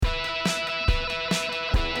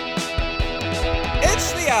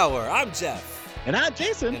Hour. I'm Jeff. And I'm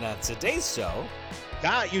Jason. And on today's show,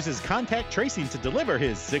 Scott uses contact tracing to deliver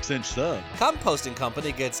his 6-inch sub. composting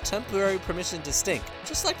company gets temporary permission to stink,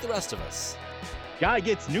 just like the rest of us. Guy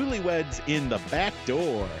gets newlyweds in the back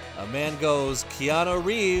door. A man goes Keanu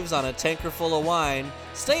Reeves on a tanker full of wine.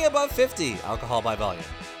 Stay above 50, alcohol by volume.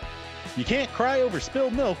 You can't cry over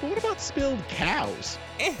spilled milk, but what about spilled cows?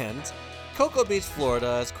 And Cocoa Beach,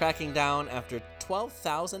 Florida is cracking down after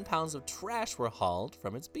 12,000 pounds of trash were hauled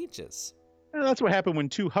from its beaches. That's what happened when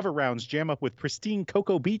two hover rounds jam up with pristine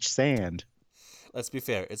Cocoa Beach sand. Let's be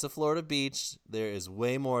fair. It's a Florida beach. There is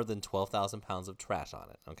way more than 12,000 pounds of trash on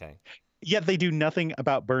it, okay? Yet they do nothing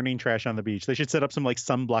about burning trash on the beach. They should set up some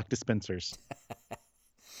sunblock dispensers.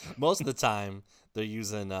 Most of the time, they're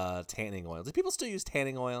using tanning oil. Do people still use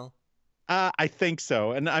tanning oil? I think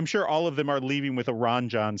so. And I'm sure all of them are leaving with a Ron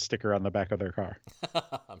John sticker on the back of their car.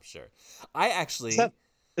 I'm sure. I actually...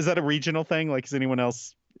 Is that a regional thing? Is anyone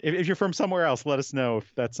else... If you're from somewhere else, let us know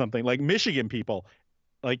if that's something. Michigan people,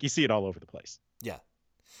 you see it all over the place. Yeah.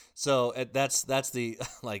 So that's the,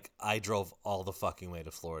 I drove all the fucking way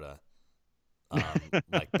to Florida,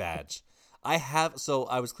 badge. I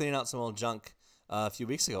was cleaning out some old junk a few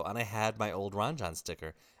weeks ago, and I had my old Ron John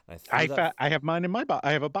sticker. And I have mine in my box.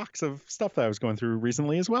 I have a box of stuff that I was going through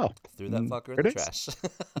recently as well. Threw that fucker in the trash.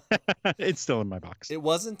 It's still in my box. It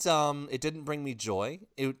wasn't, it didn't bring me joy.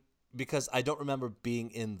 Because I don't remember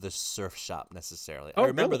being in the surf shop necessarily. I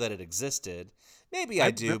remember that it existed. Maybe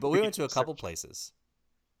I do, but we went to a couple places.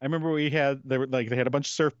 I remember they had a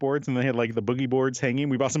bunch of surfboards and they had the boogie boards hanging.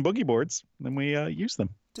 We bought some boogie boards and then we used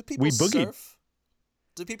them. Do people surf?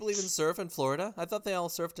 Do people even surf in Florida? I thought they all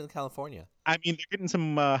surfed in California. I mean, they're getting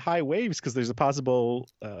some high waves because there's a possible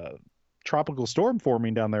tropical storm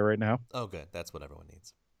forming down there right now. Oh, good. That's what everyone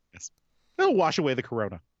needs. Yes. It'll wash away the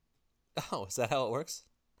corona. Oh, is that how it works?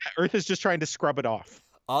 Earth is just trying to scrub it off.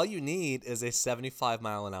 All you need is a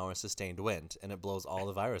 75-mile-an-hour sustained wind, and it blows all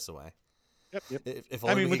the virus away. Yep. If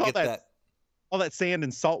only we could get all that sand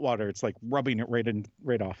and salt water, it's rubbing it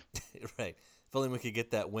right off. Right. If only we could get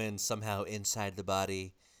that wind somehow inside the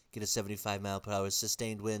body, get a 75-mile-per-hour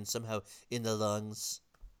sustained wind somehow in the lungs.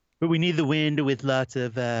 But we need the wind with lots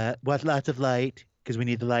of light, because we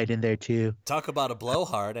need the light in there too. Talk about a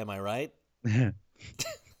blowhard, am I right?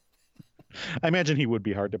 I imagine he would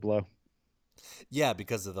be hard to blow. Yeah,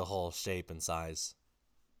 because of the whole shape and size.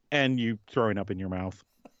 And you throwing up in your mouth.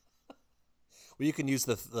 Well, you can use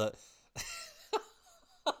the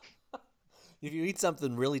if you eat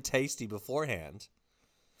something really tasty beforehand.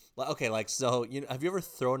 Have you ever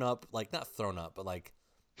thrown up, not thrown up, but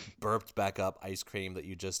burped back up ice cream that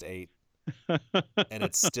you just ate and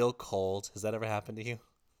it's still cold? Has that ever happened to you?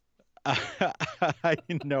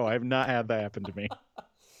 No, I've not had that happen to me.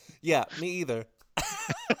 Yeah, me either.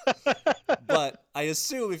 But I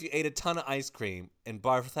assume if you ate a ton of ice cream and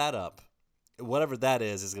barfed that up, whatever that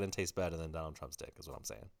is going to taste better than Donald Trump's dick, is what I'm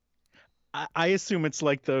saying. I assume it's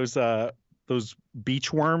like those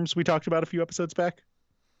beach worms we talked about a few episodes back.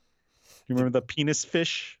 You remember the penis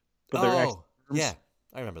fish? Yeah,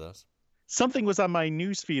 I remember those. Something was on my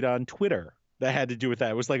newsfeed on Twitter that had to do with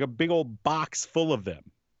that. It was like a big old box full of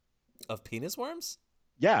them. Of penis worms?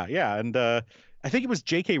 Yeah, and I think it was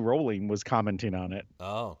J.K. Rowling was commenting on it.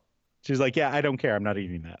 Oh. She was like, yeah, I don't care. I'm not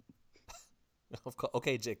eating that.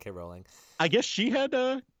 Okay, J.K. Rowling. I guess she had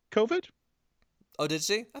COVID. Oh, did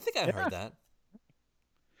she? I think I heard that.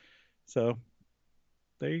 So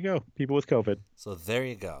there you go. People with COVID. So there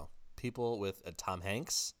you go. People with Tom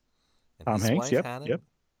Hanks. And Tom his Hanks, wife had it.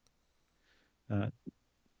 Yep.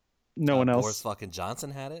 No one else. Boris fucking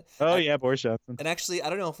Johnson had it. Oh, yeah, Boris Johnson. And actually, I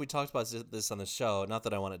don't know if we talked about this on the show. Not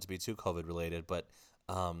that I want it to be too COVID related, but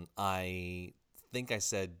I think I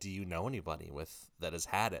said, do you know anybody that has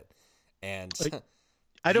had it? And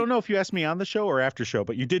I don't know if you asked me on the show or after show,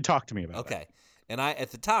 but you did talk to me about it. Okay. And I,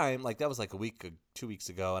 at the time, that was a week or 2 weeks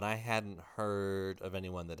ago, and I hadn't heard of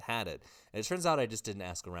anyone that had it. And it turns out I just didn't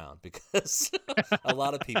ask around because a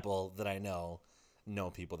lot of people that I know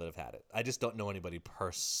people that have had it. I just don't know anybody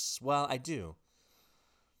well, I do.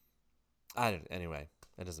 Anyway,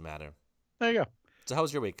 it doesn't matter. There you go. So how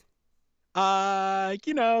was your week?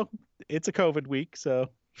 It's a COVID week, so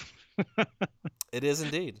it is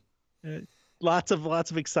indeed. Lots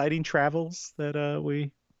of exciting travels that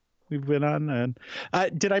we've been on. And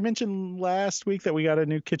did I mention last week that we got a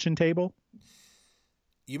new kitchen table?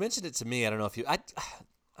 You mentioned it to me. I don't know if you. I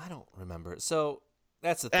don't remember. So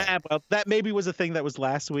that's the thing. Well, that maybe was a thing that was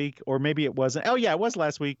last week, or maybe it wasn't. Oh yeah, it was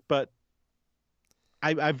last week, but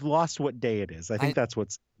I've lost what day it is. I think that's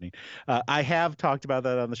what's happening. I have talked about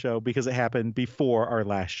that on the show because it happened before our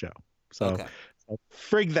last show. So So,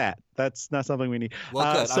 frig that. That's not something we need.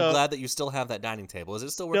 Well, good. I'm So glad that you still have that dining table. Is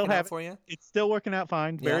it still still working out have it. for you? It's still working out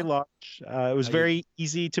fine. Very Yeah. large. It was Are you? very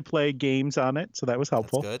easy to play games on it, so that was That's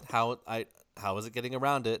helpful. good. How is it getting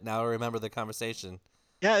around it? Now I remember the conversation.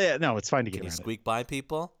 Yeah, yeah. No, it's fine to Can get you around it. squeak by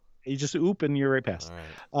people? You just oop and you're right All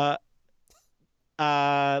past.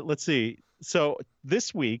 right. Let's see. So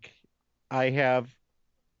this week I have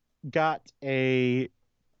got a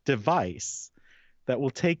device that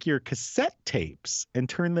will take your cassette tapes and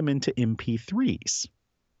turn them into MP3s.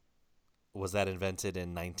 Was that invented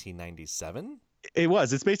in 1997? It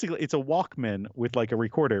was. It's a Walkman with like a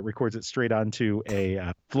recorder. It records it straight onto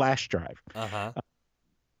a flash drive. Uh-huh.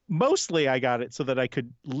 Mostly I got it so that I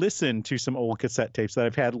could listen to some old cassette tapes that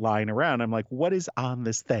I've had lying around. I'm like, what is on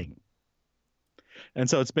this thing? And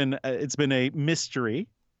so it's been a mystery.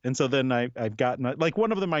 And so then I've gotten like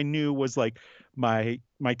one of them I knew was like my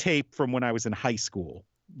tape from when I was in high school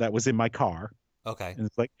that was in my car. Okay. And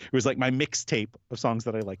it was like my mixtape of songs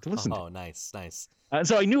that I like to listen to. Oh, nice, nice. And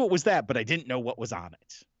so I knew it was that, but I didn't know what was on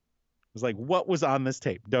it. It was like, what was on this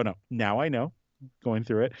tape? Don't know. Now I know. Going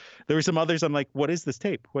through it, there were some others. I'm like, what is this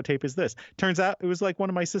tape? What tape is this? Turns out it was like one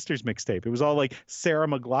of my sister's mixtape. It was all like Sarah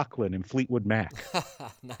McLachlan and Fleetwood Mac.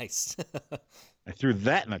 Nice. I threw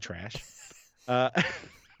that in the trash. Uh,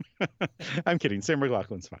 I'm kidding. Sarah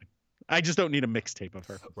McLachlan's fine. I just don't need a mixtape of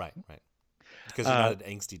her. Right. Because you're not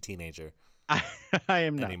an angsty teenager. I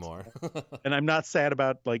am not anymore. And I'm not sad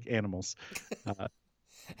about like animals.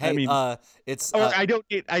 Hey, I mean, it's. I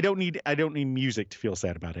don't need music to feel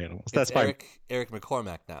sad about animals. That's fine. Eric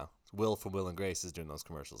McCormack now. Will from Will and Grace is doing those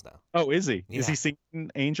commercials now. Oh, is he? Yeah. Is he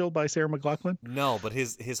singing "Angel" by Sarah McLachlan? No, but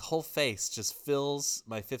his whole face just fills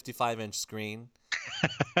my 55-inch screen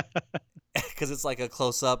because it's like a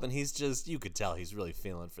close up, and you could tell he's really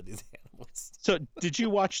feeling for these animals. So, did you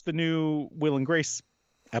watch the new Will and Grace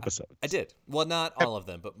episodes? I did. Well, not all of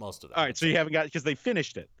them, but most of them. All right, so you haven't got because they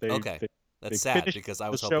finished it. Okay. That's sad because I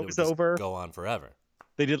was hoping it would just go on forever.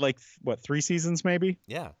 They did like what 3 seasons maybe?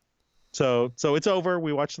 Yeah. So it's over.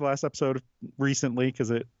 We watched the last episode recently because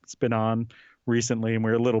it's been on recently, and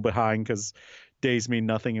we're a little behind because days mean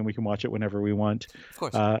nothing, and we can watch it whenever we want. Of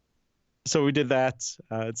course. So we did that.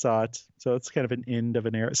 Saw it. So it's kind of an end of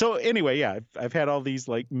an era. So anyway, yeah, I've had all these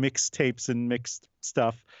like mixed tapes and mixed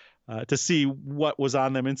stuff to see what was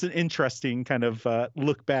on them. It's an interesting kind of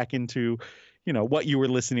look back into, what you were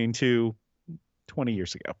listening to 20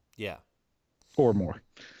 years ago. Yeah. Or more.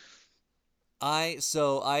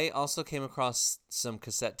 I also came across some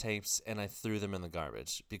cassette tapes and I threw them in the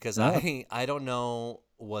garbage because I don't know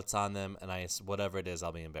what's on them, and whatever it is,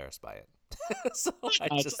 I'll be embarrassed by it. So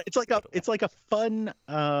it's like a fun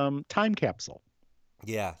time capsule.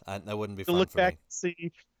 Yeah, that wouldn't be to fun look for back me. and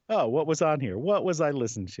see, oh, what was on here? What was I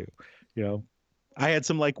listening to? I had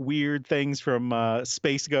some like weird things from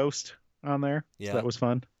Space Ghost on there. Yeah, so that was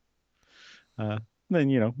fun.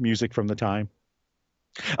 Then music from the time.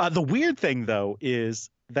 The weird thing though is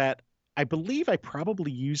that I believe I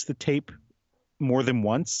probably used the tape more than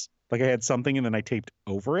once. Like I had something and then I taped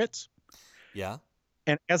over it. Yeah.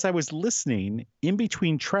 And as I was listening, in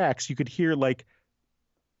between tracks, you could hear like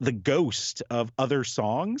the ghost of other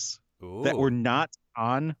songs that were not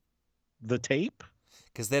on the tape.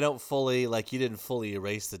 Because they don't fully, like, you didn't fully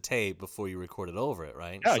erase the tape before you recorded over it,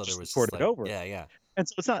 right? Yeah, so just there was recorded over. Yeah. And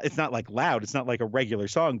so it's not like loud. It's not like a regular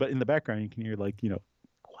song, but in the background you can hear like,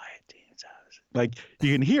 quiet dance house. Like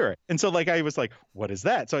you can hear it. And so like I was like, what is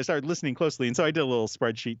that? So I started listening closely. And so I did a little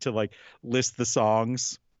spreadsheet to like list the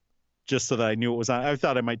songs just so that I knew what was on. I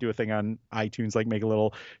thought I might do a thing on iTunes, like make a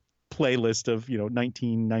little playlist of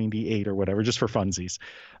 1998 or whatever, just for funsies.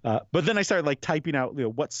 But then I started like typing out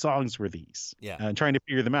what songs were these, and trying to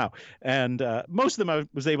figure them out. And most of them I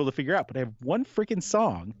was able to figure out, but I have one freaking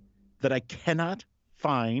song that I cannot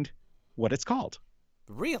find what it's called.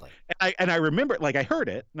 Really? And I remember, like I heard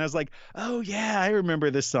it and I was like, oh yeah, I remember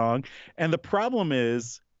this song. And the problem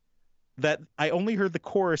is that I only heard the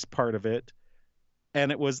chorus part of it, and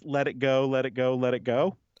it was "Let It Go, Let It Go, Let It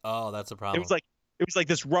Go." Oh, that's a problem. It was like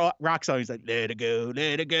this rock song. He's like, "Let it go,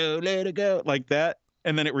 let it go, let it go," like that.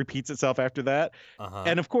 And then it repeats itself after that. Uh-huh.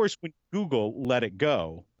 And of course, when you Google "Let It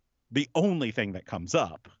Go," the only thing that comes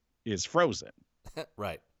up is Frozen.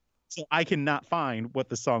 Right. So I cannot find what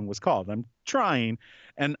the song was called. I'm trying,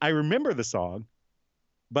 and I remember the song,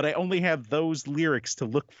 but I only have those lyrics to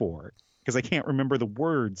look for because I can't remember the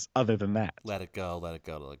words other than that. Let it go, let it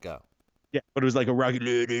go, let it go. Yeah, but it was like a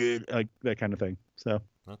rocky, like that kind of thing. So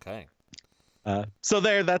okay. So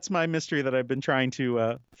that's my mystery that I've been trying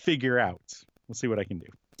to figure out. We'll see what I can do.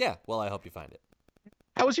 Yeah, well, I hope you find it.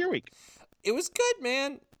 How was your week? It was good,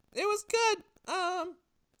 man. It was good.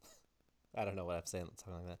 I don't know what I'm saying.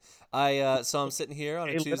 Something like that. So I'm sitting here on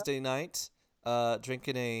a Tuesday night,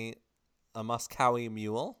 drinking a Moscowy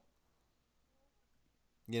mule.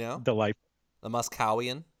 You know, Delightful. a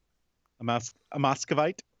Moscowian. A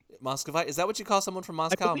Muscovite. Muscovite. Is that what you call someone from I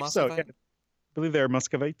Moscow? A believe so. Muscovite? Yeah. I believe they're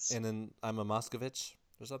Muscovites. And then I'm a Moscovich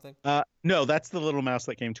or something. No, that's the little mouse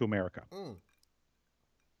that came to America. Mm.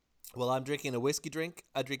 Well, I'm drinking a whiskey drink.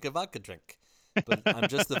 I drink a vodka drink. But I'm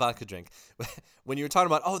just the vodka drink. When you were talking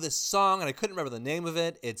about, this song, and I couldn't remember the name of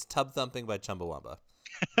it, it's Tub Thumping by Chumbawamba.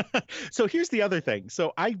 So here's the other thing.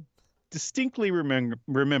 So I distinctly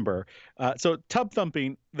remember. So Tub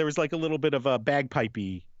Thumping, there was like a little bit of a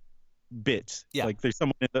bagpipey bit. Yeah. Like there's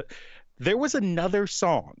someone there was another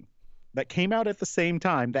song that came out at the same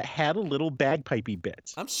time that had a little bagpipey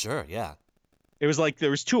bit. I'm sure, yeah. It was like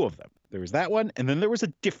there was two of them. There was that one, and then there was a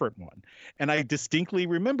different one. And I distinctly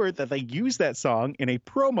remember that they used that song in a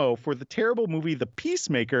promo for the terrible movie The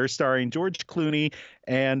Peacemaker, starring George Clooney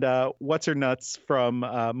and what's her nuts from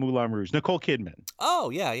Moulin Rouge, Nicole Kidman. Oh,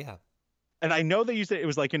 yeah. And I know they used it. It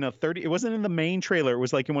was like in it wasn't in the main trailer. It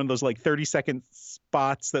was like in one of those like 30-second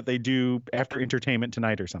spots that they do after Entertainment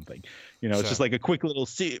Tonight or something. It's just like a quick little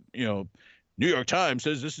New York Times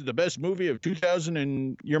says this is the best movie of 2000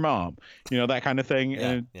 and your mom, that kind of thing.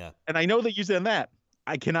 Yeah, and I know they use it in that.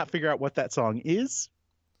 I cannot figure out what that song is.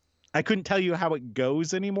 I couldn't tell you how it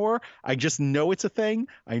goes anymore. I just know it's a thing.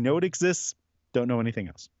 I know it exists. Don't know anything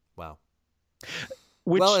else. Wow.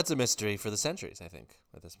 Which, well, it's a mystery for the centuries, I think,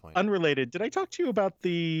 at this point. Unrelated. Did I talk to you about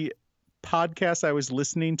the podcast I was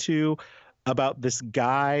listening to about this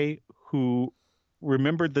guy who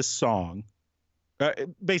remembered this song?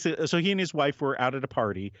 Basically, so he and his wife were out at a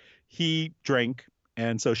party. He drank,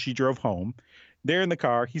 and so she drove home. They're in the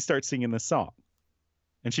car. He starts singing this song.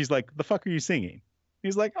 And she's like, "The fuck are you singing?"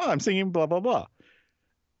 He's like, "Oh, I'm singing blah, blah, blah."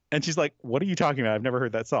 And she's like, "What are you talking about? I've never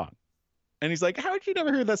heard that song." And he's like, "How had you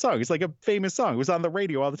never heard that song? It's like a famous song. It was on the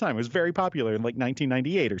radio all the time. It was very popular in like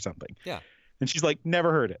 1998 or something." Yeah. And she's like,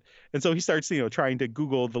 "Never heard it." And so he starts, trying to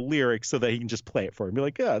Google the lyrics so that he can just play it for him. Be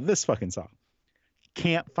like, "Yeah, this fucking song."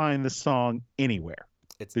 Can't find the song anywhere.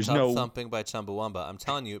 There's Tub Thumping by Chumbawamba. I'm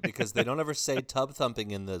telling you, because they don't ever say Tub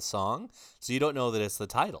Thumping in the song, so you don't know that it's the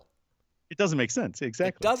title. It doesn't make sense.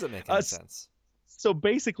 Exactly. It doesn't make any sense. So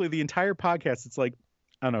basically the entire podcast, it's like,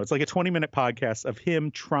 I don't know, it's like a 20-minute podcast of him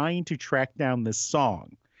trying to track down this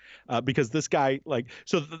song. Because this guy,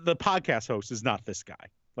 so the podcast host is not this guy.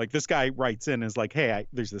 Like this guy writes in and is like, "Hey,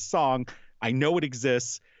 there's this song. I know it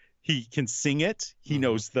exists. He can sing it. He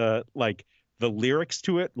knows the lyrics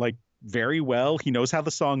to it, very well. He knows how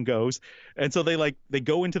the song goes." And so they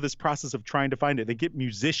go into this process of trying to find it. They get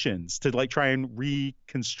musicians to try and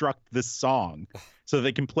reconstruct this song so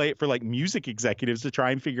they can play it for music executives to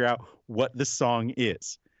try and figure out what this song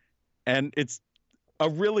is. And it's a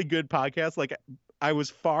really good podcast. I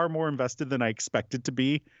was far more invested than I expected to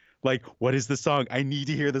be. What is the song? I need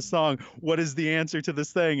to hear the song. What is the answer to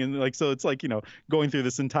this thing? And so it's going through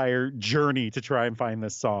this entire journey to try and find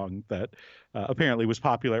this song that apparently was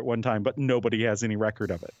popular at one time, but nobody has any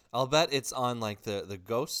record of it. I'll bet it's on the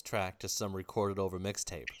ghost track to some recorded over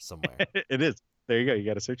mixtape somewhere. It is. There you go. You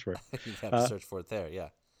got to search for it. You got to search for it there. Yeah.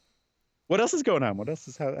 What else is going on? What else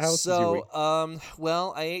is how else is your week?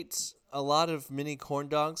 Well, I ate a lot of mini corn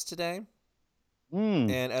dogs today.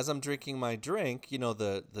 And as I'm drinking my drink,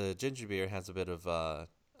 the ginger beer has a bit of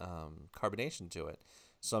carbonation to it.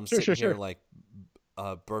 So I'm sitting here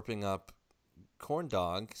burping up corn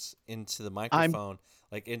dogs into the microphone,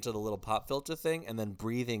 into the little pop filter thing, and then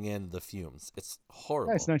breathing in the fumes. It's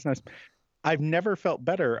horrible. Nice. I've never felt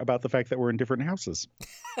better about the fact that we're in different houses.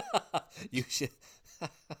 You should.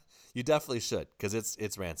 You definitely should, because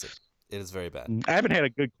it's rancid. It is very bad. I haven't had a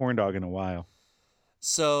good corn dog in a while.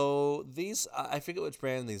 So these, I forget which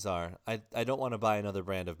brand these are. I don't want to buy another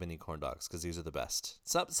brand of mini corn dogs because these are the best.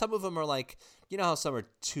 Some of them are how some are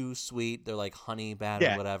too sweet. They're like honey bad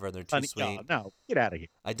or whatever, and they're too sweet. No, get out of here.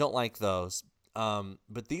 I don't like those.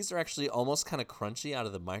 But these are actually almost kind of crunchy out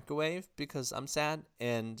of the microwave because I'm sad,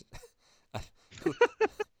 and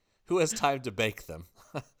who has time to bake them?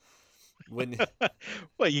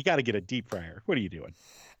 Well, you got to get a deep fryer. What are you doing?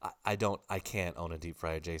 I can't own a deep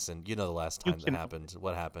fryer, Jason. You know the last time that happened.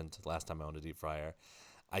 What happened last time I owned a deep fryer?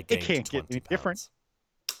 I gained 20 pounds. Different.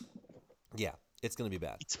 Yeah, it's gonna be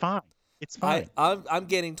bad. It's fine. I'm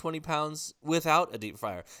gaining 20 pounds without a deep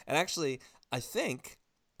fryer. And actually, I think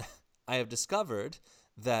I have discovered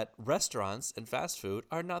that restaurants and fast food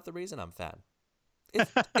are not the reason I'm fat.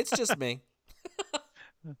 It's just me.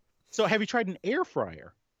 So have you tried an air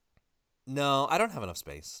fryer? No, I don't have enough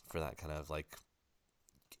space for that kind of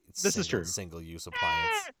this is true. Single use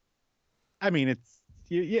appliance. I mean, it's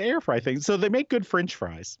you air fry things. So they make good French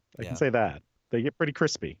fries. I can Yeah. say that. They get pretty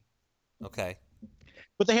crispy. Okay.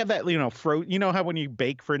 But they have that, you know how when you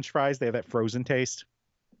bake French fries, they have that frozen taste?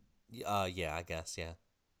 Yeah, I guess, yeah.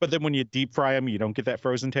 But then when you deep fry them, you don't get that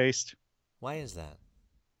frozen taste. Why is that?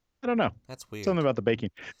 I don't know. That's weird. Something about the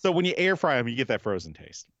baking. So when you air fry them, you get that frozen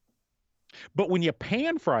taste. But when you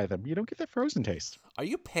pan fry them, you don't get that frozen taste. Are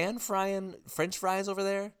you pan frying French fries over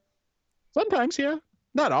there? Sometimes, yeah.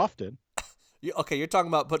 Not often. Okay, you're talking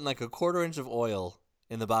about putting like a 1/4 inch of oil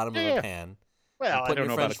in the bottom of a Yeah. pan. Well, and I putting don't your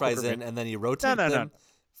know French about a fries quarter in, inch. and then you rotate No. them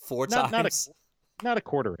four Not times. not a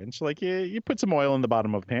 1/4 inch. Like you put some oil in the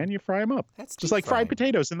bottom of a pan, you fry them up. That's Just deep like fried frying.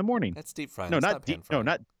 potatoes in the morning. That's deep frying. No, That's not not pan deep. frying.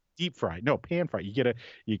 No, not deep fry. No, pan fry.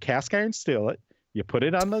 You cast iron skillet. You put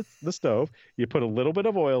it on the stove. You put a little bit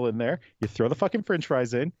of oil in there. You throw the fucking French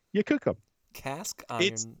fries in. You cook them. Cast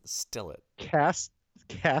It's iron skillet. cast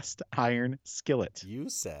iron skillet. You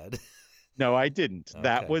said. No, I didn't. Okay.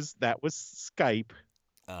 That was Skype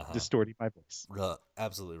distorting my voice.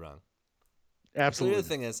 Absolutely wrong. Absolutely. So the other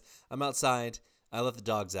thing is, I'm outside. I let the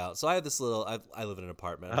dogs out. So I have this little. I live in an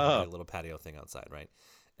apartment. I have a little patio thing outside, right?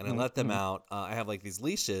 And I let them out. I have like these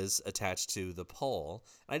leashes attached to the pole.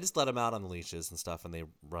 And I just let them out on the leashes and stuff, and they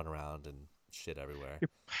run around and shit everywhere.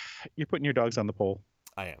 You're putting your dogs on the pole.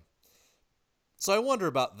 I am. So I wonder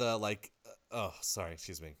about the like. Oh, sorry.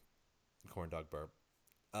 Excuse me. Corn dog burp.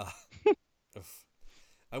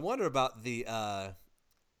 I wonder about the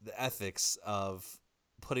ethics of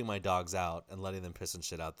putting my dogs out and letting them piss and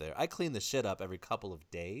shit out there. I clean the shit up every couple of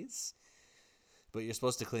days, but you're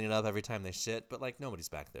supposed to clean it up every time they shit. But like nobody's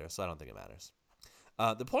back there, so I don't think it matters.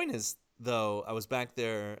 The point is, though, I was back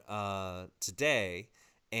there today,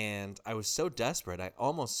 and I was so desperate, I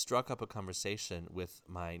almost struck up a conversation with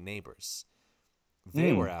my neighbors.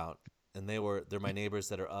 They were out, and they're my neighbors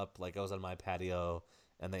that are up. Like I was on my patio,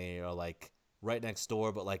 and they are like right next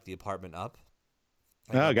door, but like the apartment up.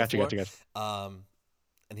 Oh, gotcha.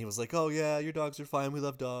 And he was like, "Oh yeah, your dogs are fine. We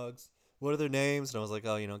love dogs. What are their names?" And I was like,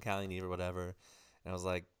 "Oh, Callie and Eve or whatever." And I was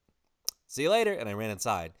like, "See you later." And I ran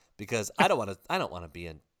inside because I don't want to be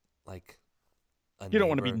a You don't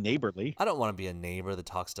want to be neighborly. I don't want to be a neighbor that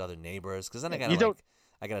talks to other neighbors because then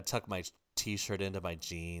I gotta tuck my t-shirt into my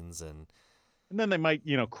jeans and then they might,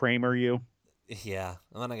 Kramer you. Yeah,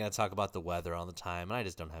 and then I gotta talk about the weather all the time, and I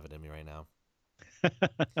just don't have it in me right now.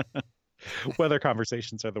 Weather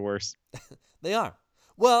conversations are the worst. They are.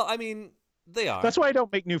 Well, I mean, they are. That's why I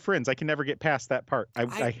don't make new friends. I can never get past that part.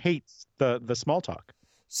 I hate the small talk.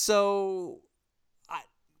 So,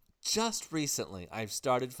 just recently, I've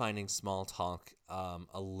started finding small talk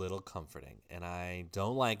a little comforting, and I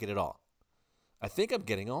don't like it at all. I think I'm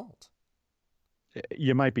getting old.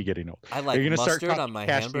 You might be getting old. I like mustard on my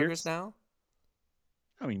hamburgers now.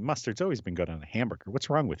 I mean, mustard's always been good on a hamburger. What's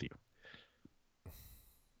wrong with you?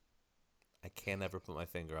 I can't ever put my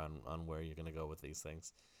finger on where you're gonna go with these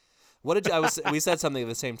things. What did we said something at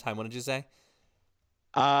the same time. What did you say?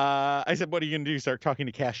 I said, "What are you gonna do? Start talking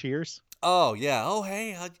to cashiers?" Oh yeah. Oh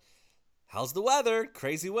hey, how's the weather?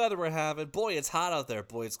 Crazy weather we're having. Boy, it's hot out there.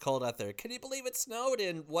 Boy, it's cold out there. Can you believe it snowed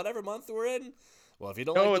in whatever month we're in? Well, if you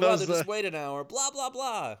don't like the weather, just wait an hour. Blah blah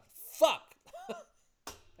blah. Fuck.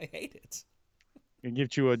 I hate it. It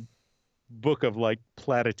gives you a book of like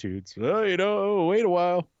platitudes. Oh, wait a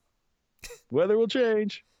while. Weather will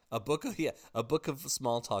change. A book of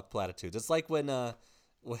small talk platitudes. It's like when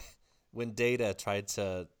Data tried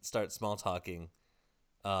to start small talking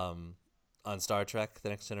on Star Trek: The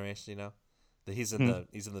Next Generation, that he's in the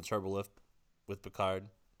turbolift with Picard,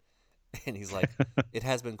 and he's like, "It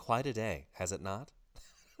has been quite a day, has it not?"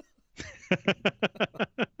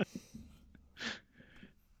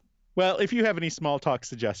 Well, if you have any small talk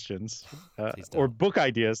suggestions or book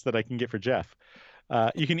ideas that I can get for Jeff,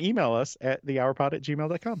 you can email us at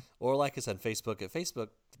thehourpod@gmail.com. Or like us on Facebook at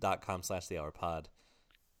facebook.com/thehourpod.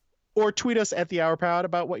 Or tweet us at thehourpod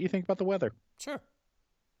about what you think about the weather. Sure.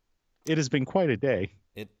 It has been quite a day.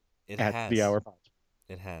 It at has. The Hourpod.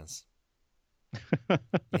 It has. You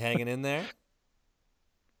hanging in there?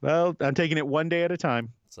 Well, I'm taking it one day at a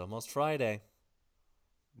time. It's almost Friday.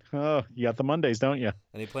 Oh, you got the Mondays, don't you?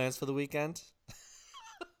 Any plans for the weekend?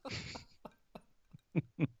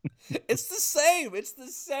 It's the same. It's the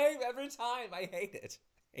same every time. I hate it.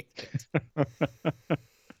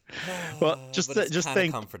 Well, just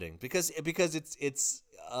think comforting because it's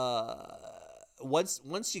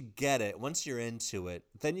once you get it, once you're into it,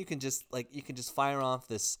 then you can just fire off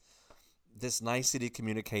this nicety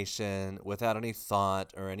communication without any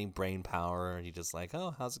thought or any brain power, and you just like,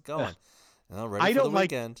 oh, how's it going? Oh, ready for the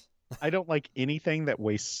weekend. I don't like anything that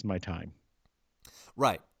wastes my time.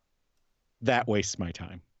 Right. That wastes my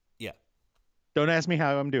time. Yeah. Don't ask me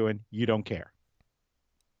how I'm doing. You don't care.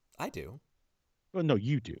 I do. Well, no,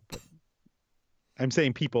 you do. But I'm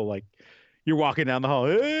saying people like you're walking down the hall.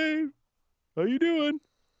 Hey, how you doing?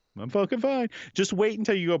 I'm fucking fine. Just wait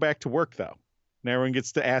until you go back to work, though. And everyone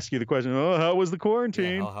gets to ask you the question, oh, how was the Yeah.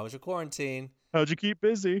 quarantine? How was your quarantine? How'd you keep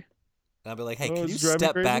busy? And I'll be like, hey, Oh, can is you it driving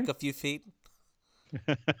step crazy? back a few feet?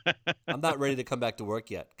 I'm not ready to come back to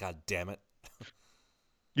work yet. God damn it.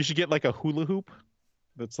 You should get like a hula hoop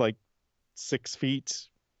that's like 6 feet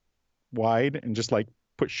wide and just like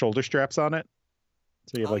put shoulder straps on it.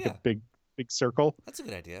 So you have Oh like a yeah, big circle. that's a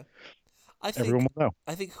good idea. I Everyone think will know.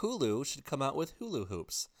 I think Hulu should come out with Hulu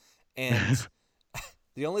hoops, and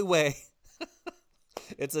the only way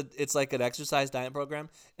it's like an exercise diet program,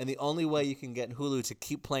 and the only way you can get Hulu to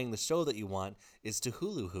keep playing the show that you want is to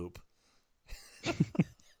Hulu hoop.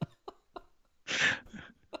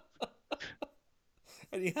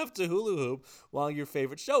 And you have to Hulu hoop while your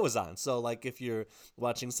favorite show is on. So, like, if you're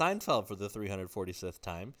watching Seinfeld for the 346th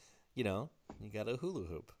time, you got a Hulu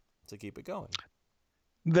hoop to keep it going.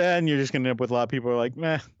 Then you're just going to end up with a lot of people who are like,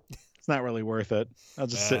 meh, it's not really worth it. I'll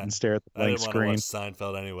just sit and stare at the I blank didn't want to watch screen.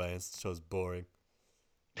 Seinfeld anyway. This show's boring.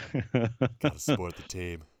 Gotta support the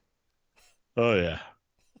team. Oh, yeah.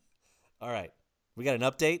 All right. We got an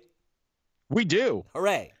update? We do.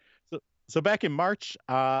 Hooray. So back in March,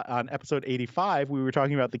 on episode 85, we were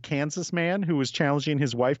talking about the Kansas man who was challenging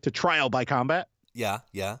his wife to trial by combat. Yeah,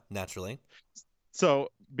 naturally. So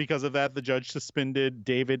because of that, the judge suspended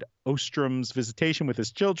David Ostrom's visitation with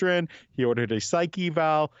his children. He ordered a psych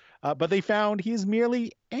eval, but they found he is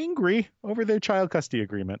merely angry over their child custody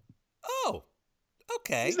agreement. Oh,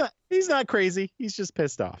 okay. He's not crazy. He's just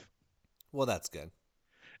pissed off. Well, that's good.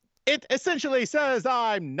 It essentially says,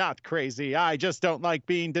 I'm not crazy. I just don't like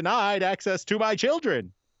being denied access to my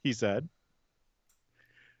children, he said.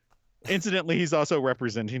 Incidentally, he's also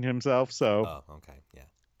representing himself. So Oh, okay. Yeah.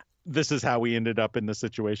 this is how we ended up in the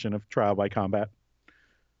situation of trial by combat.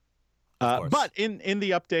 But in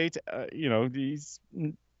the update, he's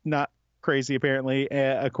not crazy, apparently,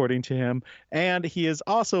 according to him. And he has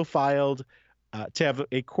also filed to have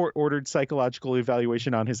a court-ordered psychological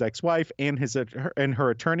evaluation on his ex-wife and her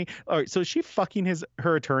attorney. All right, so is she fucking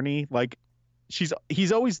her attorney? Like,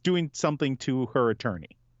 he's always doing something to her attorney.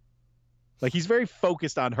 Like, he's very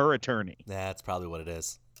focused on her attorney. That's probably what it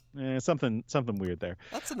is. Something weird there.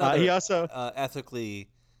 That's another he also ethically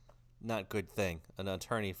not good thing. An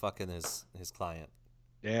attorney fucking his client.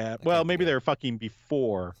 Yeah. Well, maybe they were fucking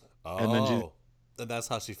before. Oh. And that's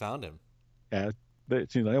how she found him. Yeah.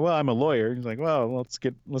 She's like, well, I'm a lawyer. He's like, well, let's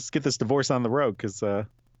get this divorce on the road because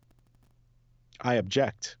I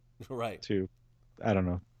object. Right. To, I don't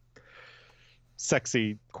know,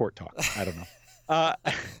 sexy court talk. I don't know.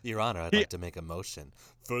 Your Honor, I'd like to make a motion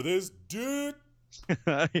for this dick.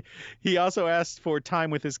 He also asked for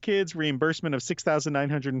time with his kids, reimbursement of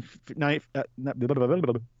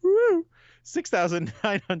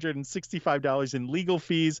 $6,965 in legal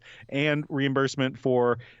fees, and reimbursement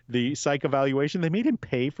for the psych evaluation. They made him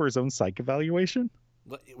pay for his own psych evaluation.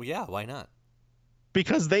 Well, yeah, why not?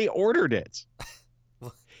 Because they ordered it.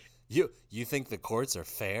 You think the courts are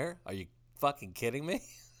fair? Are you fucking kidding me?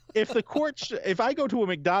 If I go to a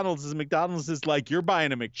McDonald's is like, you're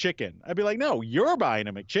buying a McChicken, I'd be like, no, you're buying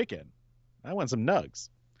a McChicken. I want some nugs.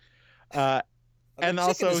 And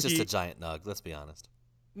also, it's just a giant nug. Let's be honest.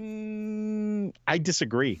 I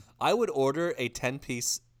disagree. I would order a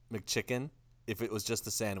 10-piece McChicken if it was just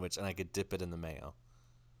a sandwich and I could dip it in the mayo.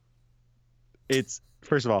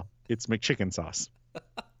 First of all, it's McChicken sauce.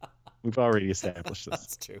 We've already established this.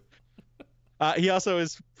 That's true. He also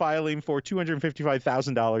is filing for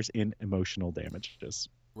 $255,000 in emotional damages.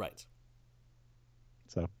 Right.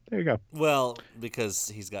 So there you go. Well, because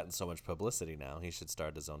he's gotten so much publicity now, he should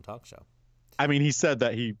start his own talk show. I mean, he said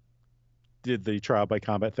that he did the trial by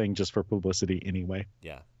combat thing just for publicity anyway.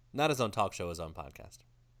 Yeah. Not his own talk show, his own podcast.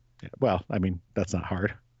 Yeah, well, I mean, that's not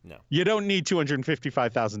hard. No. You don't need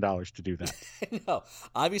 $255,000 to do that. No.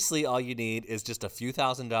 Obviously, all you need is just a few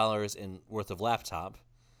 $1,000s in worth of laptop.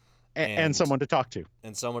 And someone to talk to.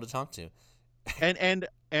 And someone to talk to. And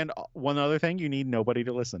one other thing, you need nobody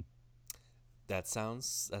to listen. That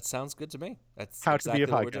sounds good to me. That's how exactly to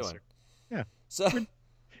be a what we're podcaster. doing. Yeah. So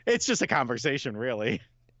it's just a conversation, really.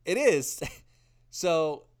 It is.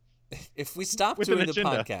 So if we stop doing the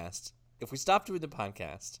podcast,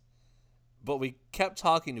 but we kept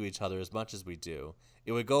talking to each other as much as we do,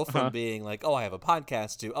 it would go from being like, oh, I have a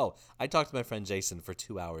podcast to, oh, I talk to my friend Jason for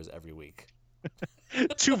 2 hours every week.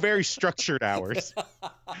 2 very structured hours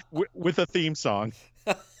with a theme song.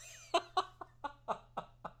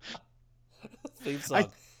 Theme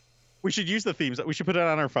song. We should use the themes. We should put it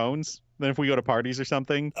on our phones. Then if we go to parties or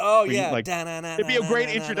something, Oh we can, yeah. like, it'd be a great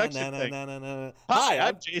introduction thing. Hi, Hi,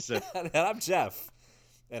 I'm Jason. and I'm Jeff.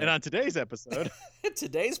 And on today's episode,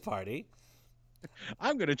 Today's party,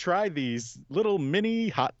 I'm going to try these little mini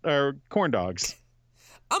hot corn dogs.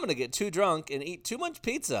 I'm gonna get too drunk and eat too much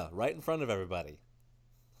pizza right in front of everybody.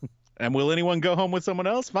 And will anyone go home with someone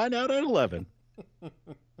else? Find out at 11.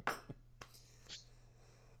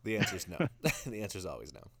 The answer is no. The answer is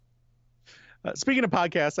always no. Speaking of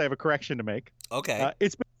podcasts, I have a correction to make. Okay.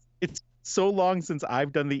 It's so long since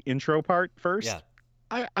I've done the intro part first. Yeah.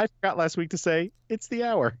 I forgot last week to say it's the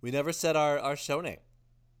hour. We never said our show name.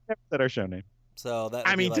 Never said our show name. So that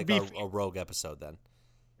would be like to be a rogue episode then.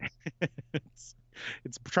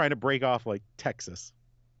 it's trying to break off like Texas.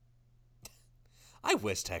 I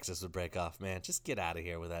wish Texas would break off, man. Just get out of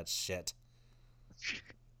here with that shit.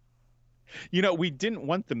 You know, we didn't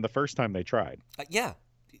want them the first time they tried. Yeah.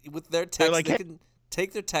 With their Texas, like, they hey, can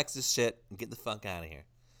take their Texas shit and get the fuck out of here.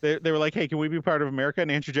 They were like, hey, can we be part of America? And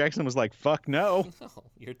Andrew Jackson was like, fuck no. No,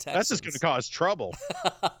 you're Texas. That's just going to cause trouble.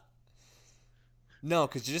 No,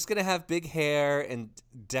 because you're just going to have big hair and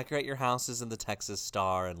decorate your houses in the Texas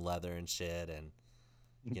star and leather and shit and,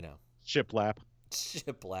 you know. Shiplap.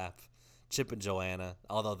 Shiplap. Chip and Joanna,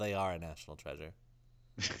 although they are a national treasure.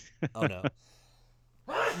 Oh, no.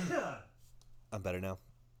 I'm better now.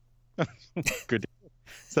 Good.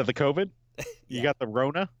 Is that the COVID? Yeah. You got the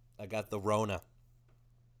Rona? I got the Rona.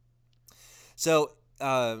 So,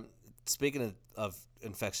 speaking of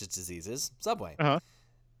infectious diseases, Subway. Uh-huh.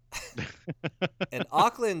 An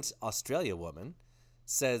Auckland, Australia woman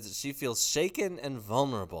says that she feels shaken and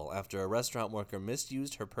vulnerable after a restaurant worker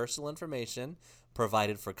misused her personal information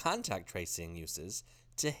provided for contact tracing uses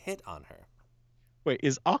to hit on her. Wait,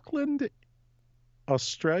 is Auckland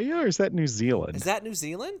Australia or is that New Zealand? Is that New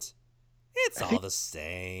Zealand? It's all the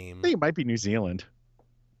same. I think it might be New Zealand.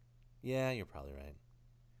 Yeah, you're probably right.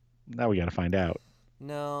 Now we got to find out.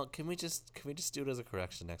 No, can we just do it as a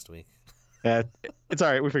correction next week? It's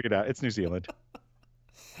all right. We figured it out. It's New Zealand.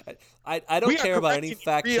 I don't care about any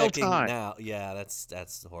fact checking time. now. Yeah,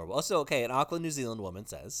 that's horrible. Also, okay, an Auckland, New Zealand woman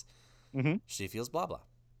says she feels blah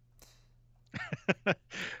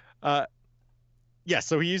blah. Yes,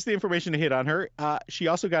 so he used the information to hit on her. She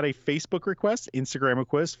also got a Facebook request, Instagram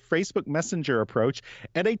request, Facebook Messenger approach,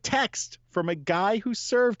 and a text from a guy who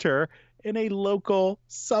served her in a local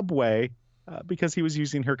Subway because he was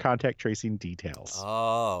using her contact tracing details.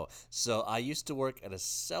 Oh, so I used to work at a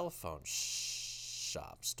cell phone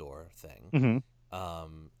shop store thing,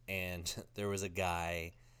 and there was a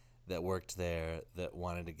guy that worked there that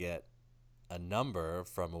wanted to get a number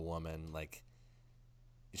from a woman, like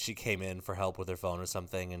she came in for help with her phone or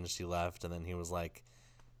something, and she left, and then he was like,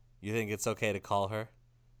 "You think it's okay to call her?"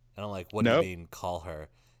 And I'm like, "What do you mean call her?"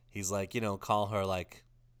 He's like, call her, like,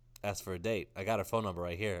 ask for a date. I got her phone number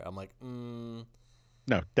right here. I'm like, No,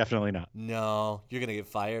 definitely not. No, you're gonna get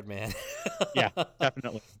fired, man. Yeah,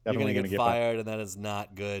 definitely. You're gonna get fired, and that is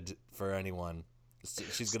not good for anyone.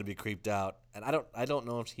 She's gonna be creeped out, and I don't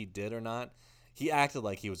know if he did or not. He acted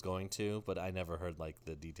like he was going to, but I never heard like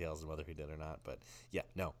the details of whether he did or not. But yeah,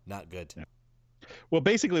 no, not good. Yeah. Well,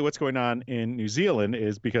 basically, what's going on in New Zealand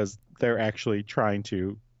is because they're actually trying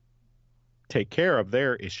to take care of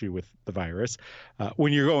their issue with the virus.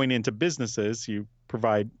 When you're going into businesses, you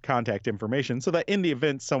provide contact information so that in the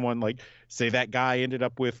event someone, like, say that guy ended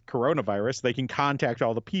up with coronavirus, they can contact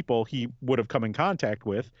all the people he would have come in contact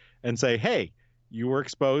with and say, hey, you were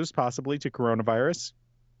exposed possibly to coronavirus,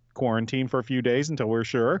 quarantine for a few days until we're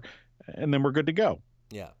sure, and then we're good to go.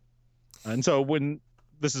 Yeah. And so when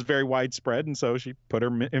this is very widespread, and so she put her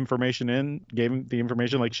information in, gave him the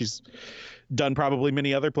information like she's done probably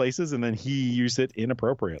many other places, and then he used it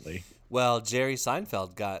inappropriately. Well, Jerry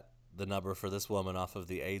Seinfeld got the number for this woman off of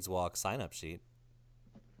the AIDS Walk sign-up sheet,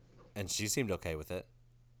 and she seemed okay with it.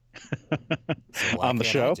 So on the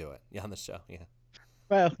show? do it. Yeah, on the show, yeah.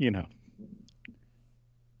 Well,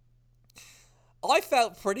 I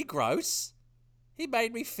felt pretty gross. He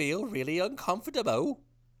made me feel really uncomfortable,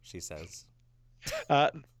 she says.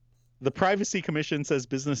 The Privacy Commission says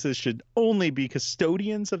businesses should only be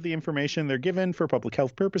custodians of the information they're given for public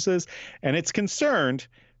health purposes, and it's concerned,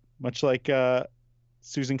 much like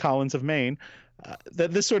Susan Collins of Maine,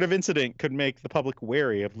 that this sort of incident could make the public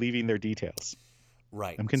wary of leaving their details.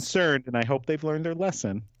 Right. I'm concerned, and I hope they've learned their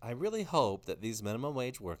lesson. I really hope that these minimum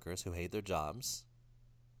wage workers who hate their jobs,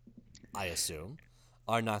 I assume,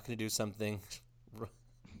 are not going to do something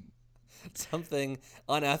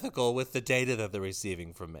unethical with the data that they're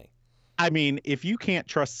receiving from me. I mean, if you can't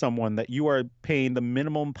trust someone that you are paying the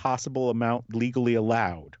minimum possible amount legally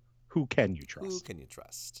allowed, who can you Who trust? can you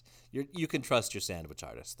trust? You can trust your sandwich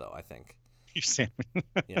artist, though, I think. Your sandwich.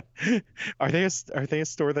 Yeah. Are they a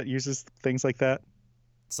store that uses things like that?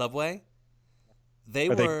 Subway? They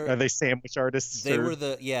Are were they sandwich artists they were or?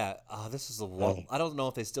 the yeah. This is Oh, I don't know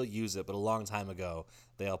if they still use it, but a long time ago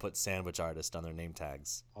they all put sandwich artist on their name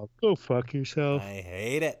tags. oh, go fuck yourself. I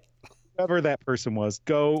hate it. Whoever that person was,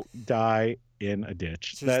 go die in a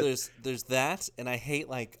ditch. So That there's that, and I hate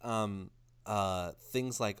like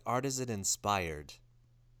things like artisan inspired.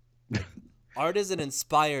 Like artisan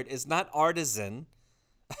inspired is not artisan.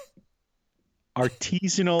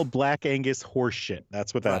 artisanal Black Angus horse shit.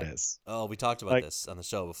 That's what that Right. is. Oh, we talked about Like, this on the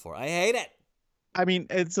show before. I hate it. I mean,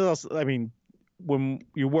 it's also, I mean, when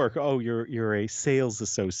you work, oh, you're a sales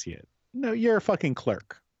associate. No, you're a fucking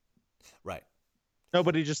clerk. Right.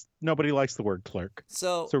 Nobody likes the word clerk.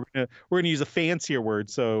 So So we're gonna use a fancier word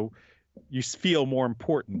so you feel more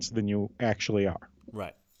important than you actually are.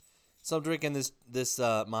 right. So I'm drinking this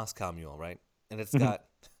Moscow Mule, right? And Mhm.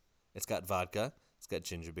 it's got vodka, it's got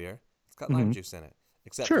ginger beer, it's got lime Mhm. juice in it.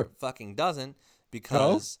 Except for Sure. it fucking doesn't Oh,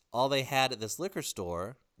 because all they had at this liquor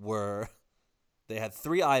store were they had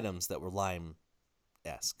 3 items that were lime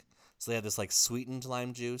esque. So they had this like sweetened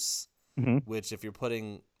lime juice, hmm which if you're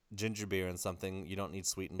putting ginger beer in something, you don't need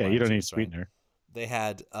sweetened yeah, you lime don't need juice, right? sweetener. They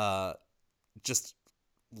had just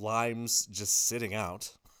limes just sitting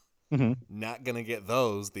out. hmm Not gonna get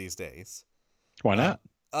those these days. Why Uh, not?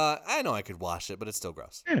 I know I could wash it, but it's still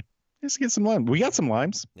gross. Yeah, let's get some lime. We got some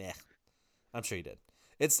limes. Yeah, I'm sure you did.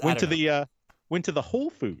 It's I Went don't to know. went to the Whole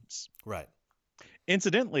Foods. Right.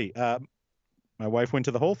 Incidentally, my wife went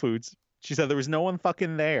to the Whole Foods. She said there was no one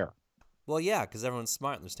fucking there. Well, yeah, because everyone's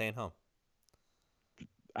smart and they're staying home.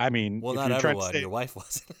 I mean, Well, if not you're trying to everyone. stay, Your wife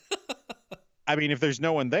wasn't. I mean, if there's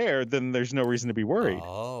no one there, then there's no reason to be worried.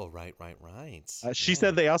 Oh, right. She Yeah.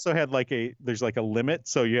 said they also had there's like a limit,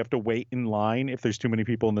 so you have to wait in line if there's too many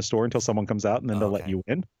people in the store until someone comes out, and then Oh, they'll let okay. you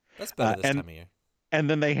in. That's better this And time of year.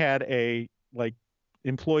 then they had like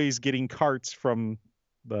employees getting carts from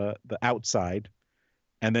the outside,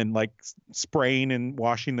 and then like spraying and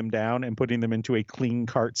washing them down and putting them into a clean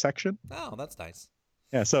cart section. Oh, that's nice.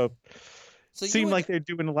 Yeah, so So seemed like they're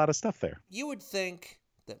doing a lot of stuff there. you would think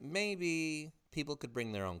that maybe people could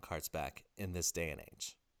bring their own carts back in this day and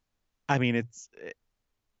age. I mean,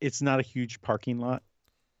 it's not a huge parking lot,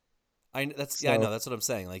 I so know that's what I'm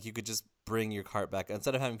saying. Like you could just bring your cart back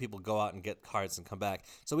instead of having people go out and get carts and come back.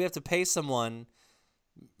 So we have to pay someone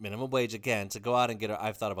minimum wage again to go out and get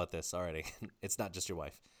I've thought about this already. It's not just your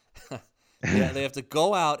wife. Yeah, they have to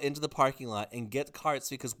go out into the parking lot and get carts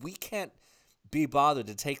because we can't be bothered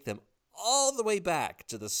to take them all the way back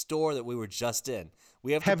to the store that we were just in.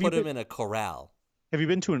 We have to have you put them been in a corral. have you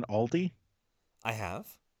been to an Aldi? I have.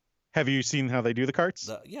 Have you seen how they do the carts?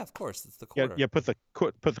 Yeah, of course, it's the Yeah, quarter. yeah. Put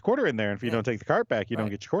the quarter in there, and if you Yeah. don't take the cart back, you don't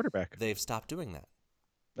Right. get your quarter back. They've stopped doing that.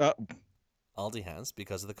 Uh, Aldi has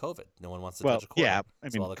because of the COVID. No one wants to well, touch a quarter. yeah. I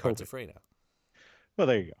So mean, all the carts COVID. are free now. Well,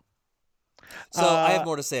 there you go. So I have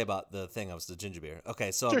more to say about the thing. The ginger beer.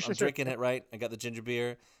 Okay, so Sure, I'm sure, sure. drinking it right. I got the ginger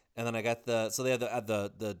beer, and then I got so they have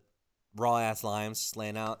the raw ass limes just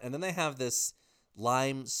laying out, and then they have this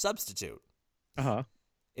lime substitute. Uh-huh.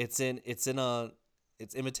 It's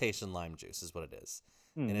imitation lime juice is what it is,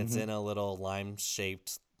 and it's Mhm. in a little lime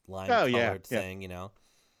shaped lime Oh, colored yeah, yeah. thing,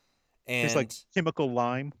 There's like And chemical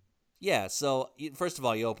lime. yeah, so first of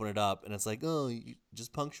all, you open it up, and it's like, oh, you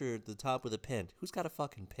just puncture the top with a pin. Who's got a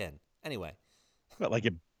fucking pin? Anyway, What, like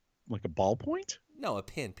a ballpoint? no, a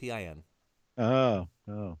pin, P-I-N. Oh.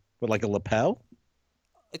 But like a lapel?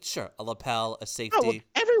 Sure, a lapel, a Oh, well, safety.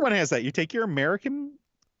 everyone has that. You take your American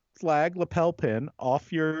flag lapel pin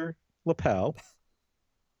off your lapel,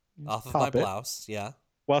 you Off of my pop it blouse, yeah.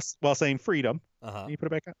 while saying freedom, Uh-huh. and you put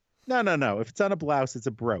it back on. No. If it's on a blouse, it's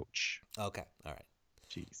a brooch. Okay, all right.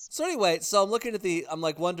 Jeez. So anyway, so I'm looking at I'm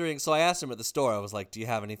like wondering, so I asked him at the store, I was like, do you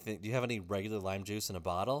have any regular lime juice in a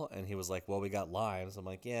bottle? And he was like, well, we got limes. I'm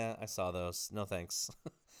like, yeah, I saw those. No thanks.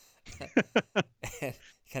 And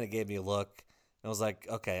he kind of gave me a look. And I was like,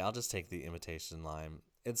 okay, I'll just take the imitation lime.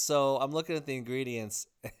 And so I'm looking at the ingredients.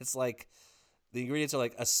 It's like the ingredients are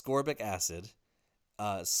like ascorbic acid,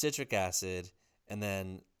 citric acid, and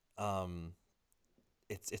then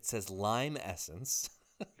it says lime essence.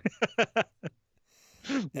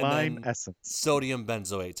 And Lime then essence. sodium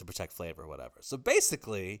benzoate to protect flavor or whatever. So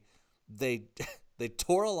basically, they they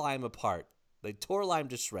tore a lime apart. They tore a lime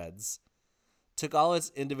to shreds, took all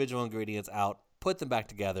its individual ingredients out, put them back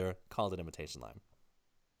together, called it imitation lime.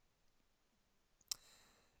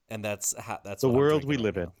 And that's The what I'm world drinking we right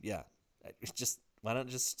live now. in. Yeah. Why don't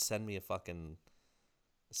just send me a fucking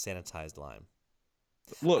sanitized lime?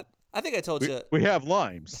 Look, I think I told you. We have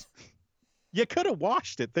limes. You could have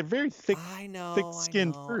washed it. They're very thick, I know.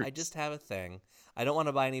 thick-skinned I know. fruits. I just have a thing. I don't want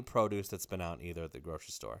to buy any produce that's been out either at the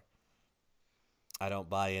grocery store. I don't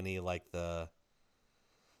buy any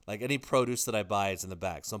any produce that I buy is in the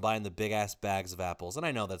bag. So I'm buying the big ass bags of apples, and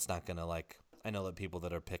I know that's not gonna I know that people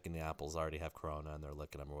that are picking the apples already have corona and they're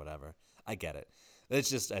licking them or whatever. I get it. It's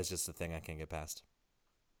just a thing I can't get past.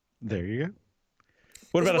 There you go.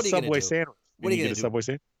 What about a Subway sandwich? What are you get gonna a do? Subway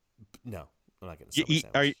sandwich? No, I'm not getting a Subway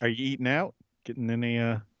sandwich. sandwich. Are you eating out? Getting any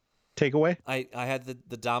takeaway? I had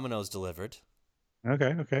the Domino's delivered.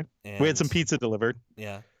 Okay. We had some pizza delivered.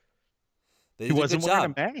 Yeah. He wasn't wearing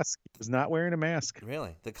a mask. He was not wearing a mask.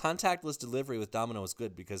 Really? The contactless delivery with Domino's was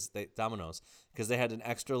good because they had an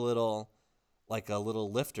extra little, a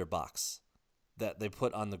little lifter box that they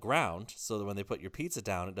put on the ground so that when they put your pizza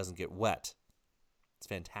down, it doesn't get wet. It's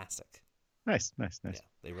fantastic. Nice. Yeah,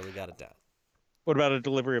 they really got it down. What about a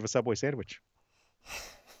delivery of a Subway sandwich?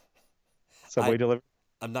 Subway delivery?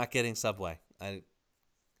 I'm not getting Subway. I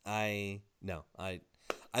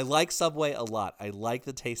like Subway a lot. I like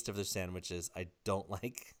the taste of their sandwiches. I don't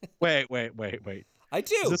like. Wait. I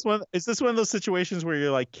do. Is this one of those situations where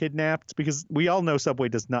you're kidnapped? Because we all know Subway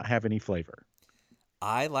does not have any flavor.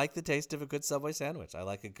 I like the taste of a good Subway sandwich. I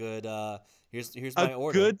like a good. Here's my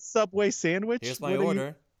order. A good Subway sandwich. Here's my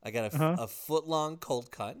order. I got a foot-long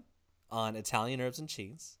cold cut on Italian herbs and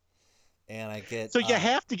cheese, and I get. So you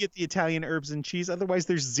have to get the Italian herbs and cheese, otherwise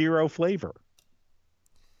there's zero flavor.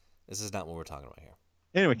 This is not what we're talking about here.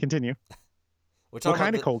 Anyway, continue. What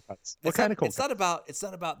kind of cold cuts? What kind of cold cuts? It's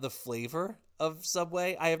not about the flavor of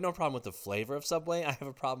Subway. I have no problem with the flavor of Subway. I have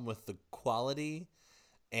a problem with the quality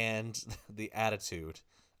and the attitude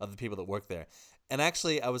of the people that work there. And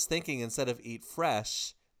actually, I was thinking instead of eat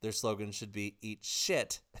fresh, their slogan should be eat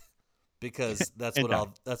shit, because that's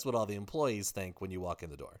what all the employees think when you walk in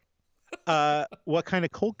the door. What kind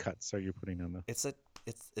of cold cuts are you putting on them? It's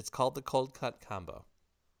called the cold cut combo.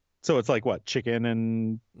 So it's what, chicken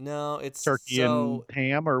and it's turkey and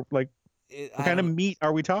ham, or what kind of meat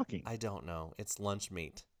are we talking? I don't know. It's lunch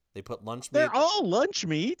meat. They put lunch meat. They're all lunch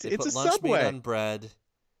meat. It's a Subway. Lunch meat on bread,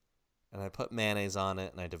 and I put mayonnaise on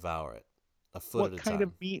it, and I devour it a foot at a time. What kind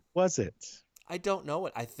of meat was it? I don't know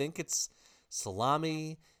it. I think it's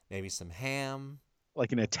salami, maybe some ham.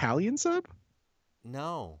 Like an Italian sub?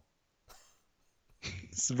 No.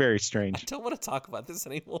 It's very strange. I don't want to talk about this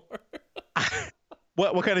anymore.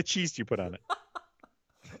 What kind of cheese do you put on it?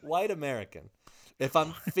 White American. If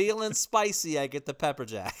I'm feeling spicy, I get the pepper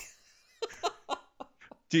jack.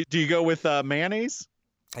 Do you go with mayonnaise?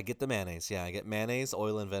 I get the mayonnaise. Yeah, I get mayonnaise,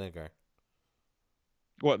 oil, and vinegar.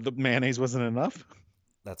 What, the mayonnaise wasn't enough?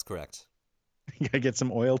 That's correct. You gotta get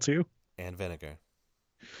some oil too? And vinegar.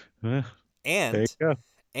 And there you go.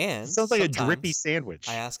 And it sounds like a drippy sandwich.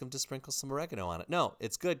 I ask them to sprinkle some oregano on it. No,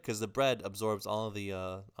 it's good because the bread absorbs all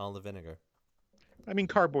the vinegar. I mean,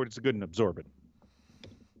 cardboard is good and absorbent.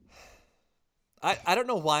 I don't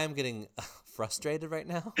know why I'm getting frustrated right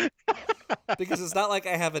now. Because it's not like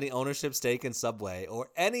I have any ownership stake in Subway or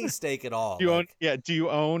any stake at all. Do you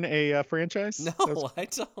own a franchise? No, I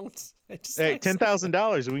don't. Hey,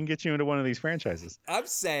 $10,000, we can get you into one of these franchises. I'm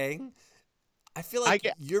saying, I feel like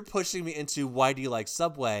you're pushing me into why do you like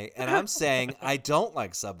Subway, and I'm saying I don't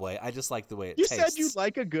like Subway. I just like the way it tastes. You said you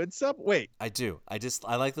like a good Subway. Wait. I do.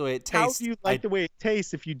 I like the way it tastes. How do you like the way it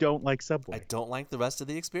tastes if you don't like Subway? I don't like the rest of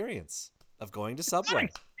the experience of going to Subway. It's not an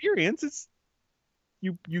experience. It's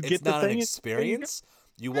you get the thing. It's not an experience.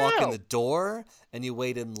 You walk in the door and you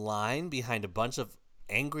wait in line behind a bunch of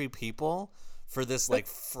angry people for this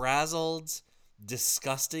frazzled,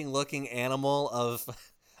 disgusting looking animal of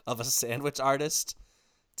a sandwich artist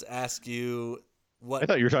to ask you what. I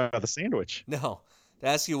thought you were talking about the sandwich. No, to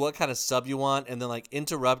ask you what kind of sub you want, and then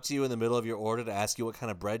interrupt you in the middle of your order to ask you what kind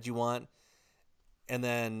of bread you want, and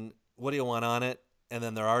then what do you want on it, and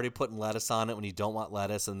then they're already putting lettuce on it when you don't want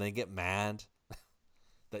lettuce, and they get mad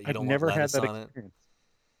that you don't want lettuce on it.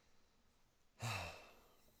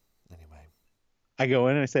 Anyway, I go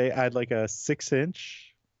in and I say I'd like a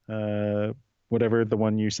 6-inch, whatever the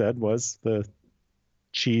one you said was, the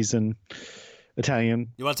cheese and Italian.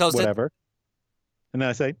 You want toasted? Whatever. And then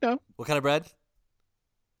I say no. What kind of bread?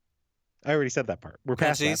 I already said that part. We're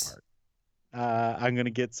past that part. I'm gonna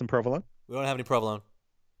get some provolone. We don't have any provolone.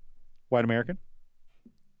 White American.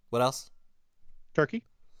 What else? Turkey.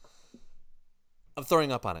 I'm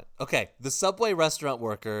throwing up on it. Okay, the Subway restaurant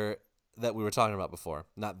worker that we were talking about before,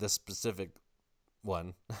 not this specific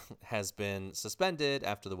one, has been suspended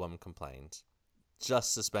after the woman complained.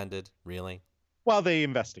 Just suspended, really? While they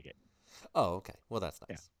investigate. Oh, okay. Well, that's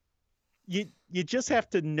nice. Yeah. You just have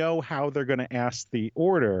to know how they're going to ask the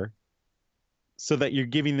order so that you're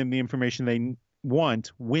giving them the information they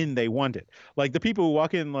want when they want it. Like the people who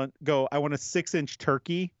walk in and go, I want a 6-inch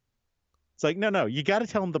turkey. It's like, no, you got to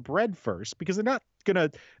tell them the bread first, because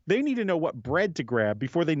they need to know what bread to grab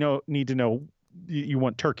before they need to know you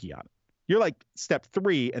want turkey on it. You're like step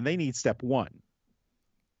 3 and they need step 1.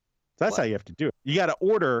 So that's how you have to do it. You got to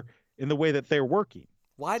order in the way that they're working.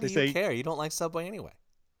 Why do you care? You don't like Subway anyway.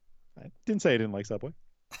 I didn't say I didn't like Subway.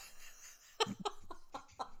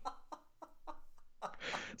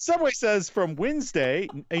 Subway says from Wednesday,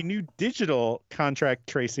 a new digital contract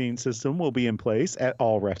tracing system will be in place at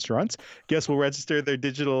all restaurants. Guests will register their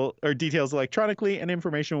digital or details electronically, and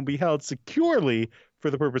information will be held securely for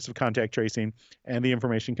the purpose of contact tracing. And the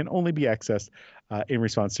information can only be accessed in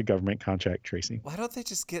response to government contact tracing. Why don't they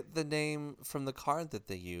just get the name from the card that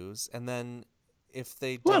they use, and then if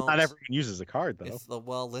they don't... Well, not everyone uses a card,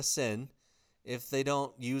 though. Listen... If they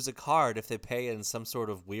don't use a card, if they pay in some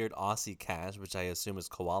sort of weird Aussie cash, which I assume is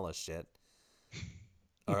koala shit,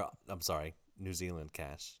 or I'm sorry, New Zealand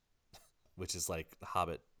cash, which is like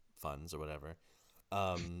Hobbit funds or whatever,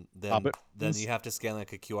 then you have to scan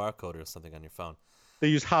like a QR code or something on your phone. They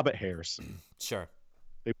use Hobbit hairs. Sure.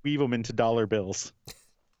 They weave them into dollar bills.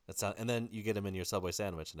 And then you get them in your Subway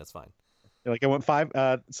sandwich, and that's fine. You're like, I want 5,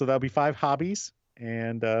 so that'll be 5 hobbies,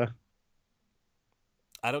 and I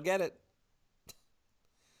don't get it.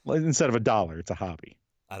 Instead of $1, it's a hobby.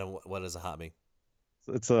 What is a hobby?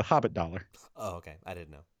 It's a Hobbit dollar. Oh, okay. I didn't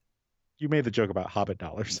know. You made the joke about Hobbit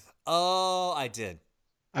dollars. Oh, I did.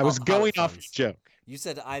 I was going off your joke. You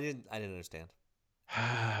said I didn't understand.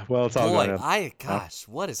 Well, it's all going on. Gosh,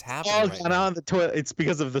 what is happening? All right gone now? on the toilet. It's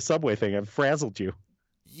because of the Subway thing. I've frazzled you.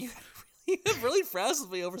 You have really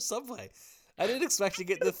frazzled me over Subway. I didn't expect you to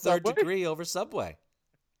get the third degree over Subway.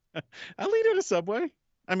 I'll eat at a Subway.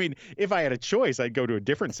 I mean, if I had a choice, I'd go to a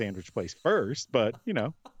different sandwich place first, but,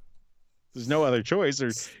 there's no other choice.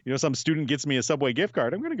 Or, some student gets me a Subway gift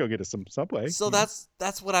card, I'm going to go get some Subway. So that's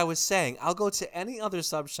what I was saying. I'll go to any other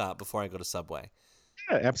sub shop before I go to Subway.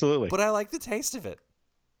 Yeah, absolutely. But I like the taste of it.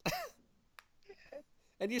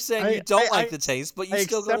 And you're saying you don't like the taste, but you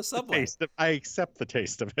still go to Subway. I accept the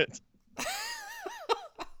taste of it.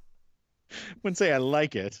 Wouldn't say I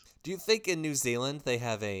like it. Do you think in New Zealand they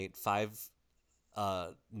have a 5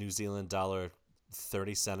 New Zealand dollar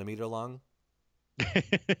 30 centimeter long?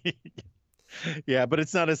 Yeah, but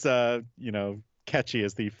it's not as catchy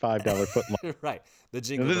as the $5 foot long. Right. The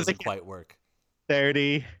jingle doesn't quite work.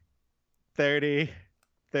 30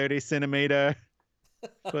 centimeter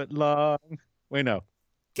foot long. Wait, no.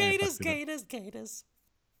 Gators.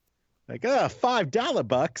 Like, $5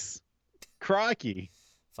 bucks. Crikey.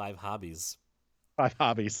 5 hobbies. 5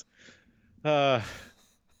 hobbies.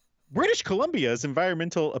 British Columbia's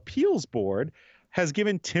Environmental Appeals Board has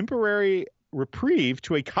given temporary reprieve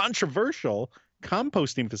to a controversial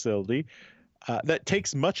composting facility that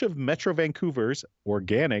takes much of Metro Vancouver's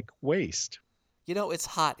organic waste. It's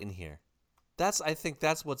hot in here. I think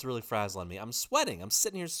that's what's really frazzling me. I'm sweating. I'm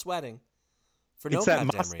sitting here sweating for no goddamn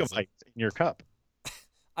reason. It's that Moscovite in your cup.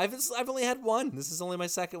 I've only had one. This is only my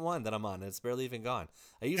second one that I'm on, and it's barely even gone.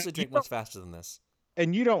 I usually drink much faster than this.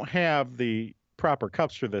 And you don't have the proper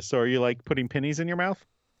cups for this, so are you like putting pennies in your mouth?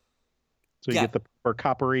 So you get the proper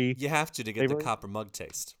coppery. You have to get flavor? the copper mug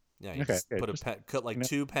taste. Yeah, you just cut like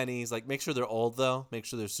 2 pennies. Like make sure they're old though. Make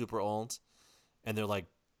sure they're super old, and they're like,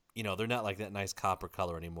 they're not like that nice copper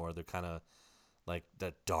color anymore. They're kind of like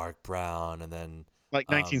that dark brown, and then like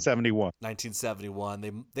 1971. 1971. They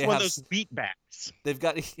one have of those wheat bags. They've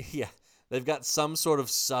got They've got some sort of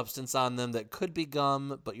substance on them that could be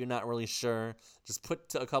gum, but you're not really sure. Just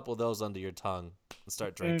put a couple of those under your tongue and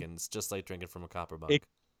start drinking. It's just like drinking from a copper mug.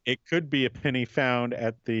 It could be a penny found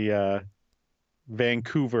at the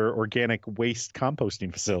Vancouver organic waste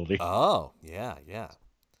composting facility. Oh, yeah.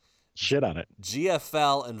 Shit on it.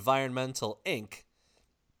 GFL Environmental Inc.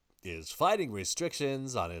 is fighting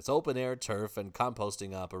restrictions on its open-air turf and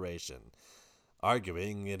composting operation,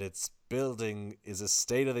 arguing in its building is a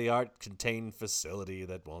state-of-the-art contained facility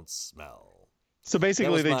that won't smell. So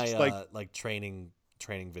basically, that was my, just training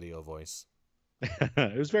video voice.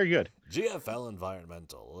 It was very good. GFL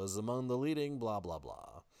Environmental is among the leading blah blah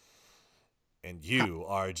blah, and you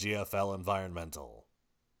are GFL Environmental.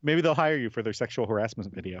 Maybe they'll hire you for their sexual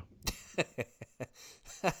harassment video.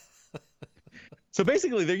 So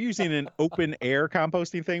basically, they're using an open air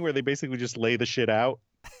composting thing where they basically just lay the shit out.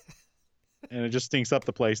 And it just stinks up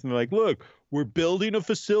the place. And they're like, look, we're building a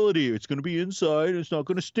facility. It's going to be inside. And it's not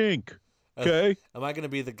going to stink. Okay? Am I going to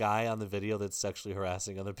be the guy on the video that's sexually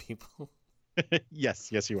harassing other people?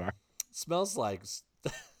 Yes, you are. Smells like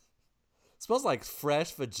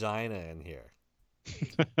fresh vagina in here.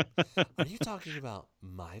 Are you talking about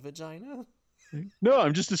my vagina? No,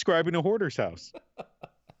 I'm just describing a hoarder's house.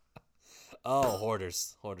 Oh,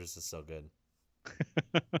 Hoarders. Hoarders is so good.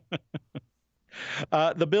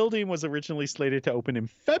 The building was originally slated to open in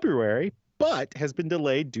February, but has been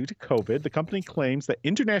delayed due to COVID. The company claims that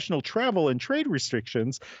international travel and trade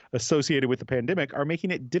restrictions associated with the pandemic are making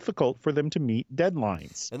it difficult for them to meet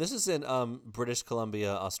deadlines. And this is in British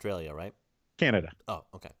Columbia, Australia, right? Canada. Oh,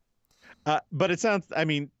 okay. But it sounds, I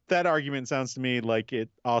mean, that argument sounds to me like it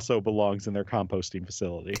also belongs in their composting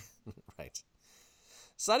facility. Right.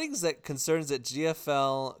 Citing that concerns that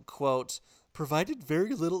GFL, quote, provided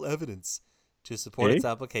very little evidence to support its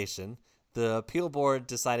application, the appeal board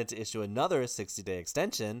decided to issue another 60-day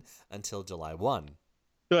extension until July 1.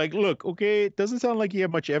 They're like, look, okay, it doesn't sound like you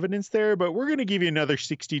have much evidence there, but we're going to give you another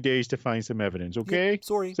 60 days to find some evidence, okay? Yep,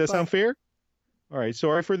 sorry. Does that sound fair? All right,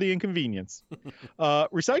 sorry for the inconvenience.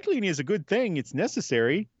 Recycling is a good thing. It's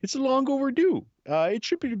necessary. It's long overdue. It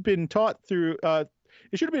should have been thought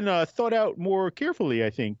out more carefully, I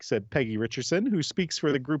think, said Peggy Richardson, who speaks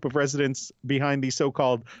for the group of residents behind the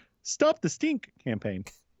so-called Stop the Stink campaign.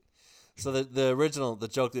 So the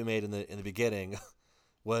joke that we made in the beginning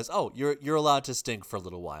was, oh, you're allowed to stink for a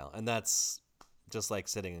little while, and that's just like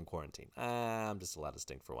sitting in quarantine. I'm just allowed to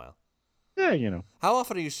stink for a while. Yeah, you know. How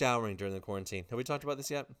often are you showering during the quarantine? Have we talked about this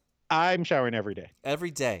yet? I'm showering every day. Every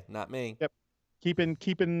day, not me. Yep.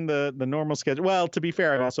 Keeping the normal schedule. Well, to be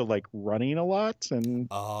fair, I'm also like running a lot and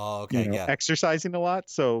exercising a lot,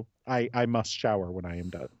 so I must shower when I am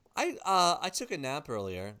done. I took a nap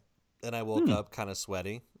earlier, and I woke up kind of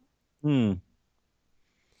sweaty.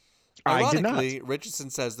 Ironically, Richardson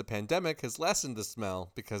says the pandemic has lessened the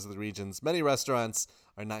smell because of the region's many restaurants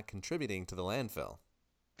are not contributing to the landfill.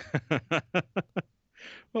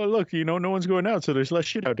 Well, look, no one's going out, so there's less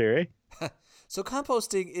shit out there, eh? So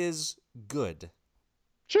composting is good.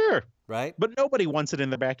 Sure. Right? But nobody wants it in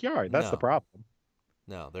the backyard. That's the problem.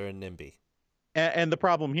 No, they're in NIMBY. And the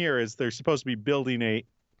problem here is they're supposed to be building a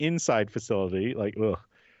inside facility. Like,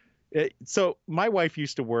 so my wife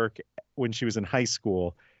used to work when she was in high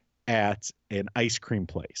school at an ice cream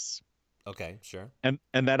place. Okay, sure. And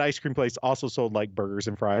that ice cream place also sold like burgers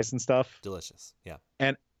and fries and stuff. Delicious. Yeah.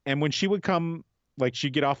 And when she would come, like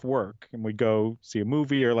she'd get off work and we'd go see a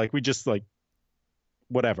movie or like we just like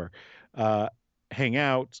whatever, hang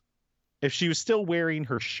out. If she was still wearing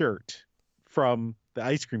her shirt from the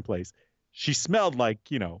ice cream place, she smelled like,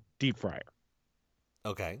 deep fryer.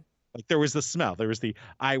 Okay. Like there was the smell. There was the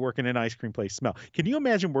I work in an ice cream place smell. Can you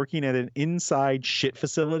imagine working at an inside shit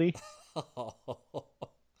facility?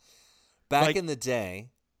 Back in the day,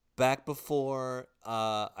 back before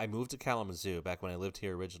I moved to Kalamazoo, back when I lived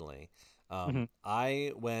here originally,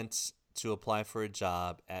 I went to apply for a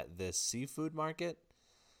job at this seafood market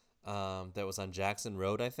that was on Jackson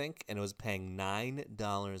Road, I think, and it was paying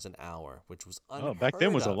 $9 an hour, which was unheard of. Oh, back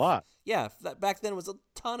then was a lot. Yeah, back then was a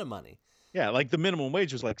ton of money. Yeah, like the minimum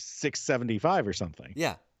wage was like $6.75 or something.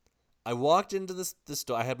 Yeah. I walked into the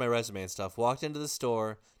store. I had my resume and stuff. Walked into the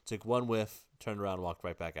store, took one whiff, turned around, walked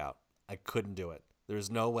right back out. I couldn't do it. There's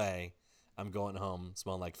no way I'm going home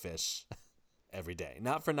smelling like fish every day.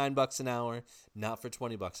 Not for $9 an hour, not for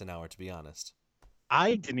 $20 an hour, to be honest.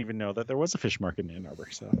 I didn't even know that there was a fish market in Ann Arbor.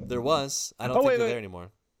 So there was. I don't think they're there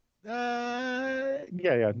anymore.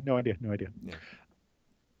 Yeah. No idea. Yeah.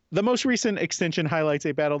 The most recent extension highlights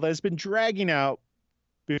a battle that has been dragging out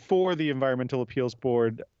before the Environmental Appeals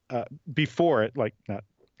Board. Before it, like not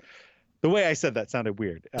the way I said that sounded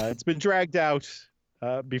weird. It's been dragged out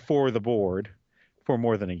before the board for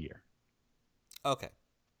more than a year. Okay.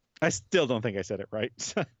 I still don't think I said it right.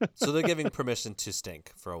 So they're giving permission to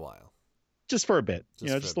stink for a while. Just for a bit.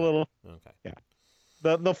 Just a little. Okay.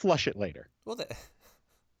 Yeah. They'll flush it later. Well,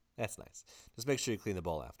 that's nice. Just make sure you clean the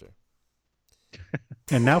bowl after.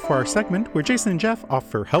 And now for our segment where Jason and Jeff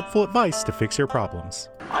offer helpful advice to fix your problems.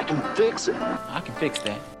 I can fix it. I can fix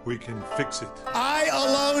that. We can fix it. I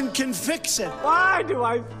alone can fix it. Why do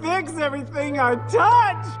I fix everything I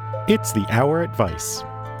touch? It's the Hour Advice.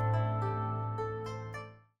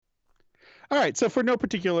 All right, so for no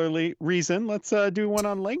particular reason, let's do one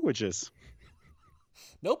on languages.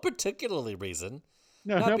 No particularly reason.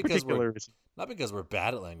 No particular reason. Not because we're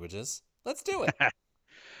bad at languages. Let's do it.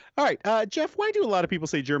 All right, Jeff, why do a lot of people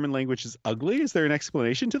say German language is ugly? Is there an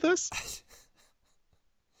explanation to this?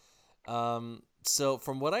 So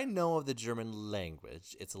from what I know of the German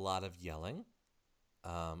language, it's a lot of yelling,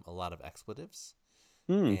 a lot of expletives,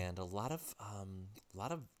 and a lot of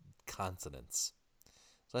consonants.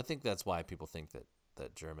 So I think that's why people think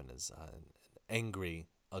that German is an angry,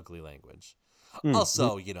 ugly language.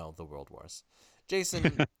 Also, the World Wars.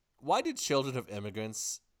 Jason, Why do children of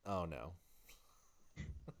immigrants... Oh, no.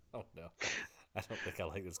 Oh, no. I don't think I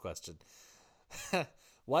like this question.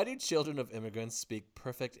 Why do children of immigrants speak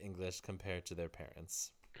perfect English compared to their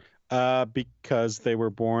parents? Because they were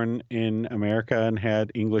born in America and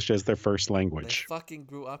had English as their first They language. fucking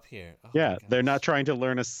grew up here. Oh, Yeah, my they're not gosh. trying to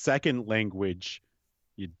learn a second language,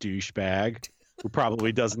 you douchebag, who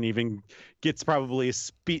probably doesn't even gets probably a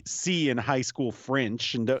C in high school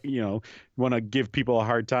French, and want to give people a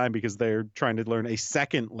hard time because they're trying to learn a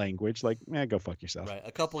second language. Like, go fuck yourself. Right.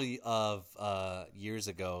 A couple of years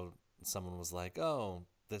ago, someone was like, "Oh,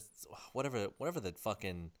 this whatever the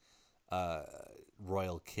fucking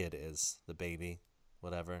royal kid is, the baby,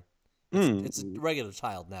 whatever. It's a regular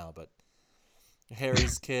child now, but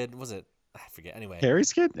Harry's kid was it? I forget. Anyway,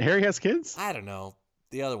 Harry's kid? Harry has kids? I don't know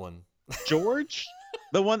the other one. George,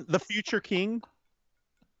 the future king.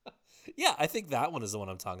 Yeah, I think that one is the one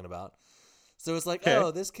I'm talking about. So it's like, Okay.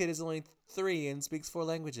 oh, this kid is only 3 and speaks 4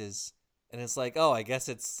 languages, and it's like, oh, I guess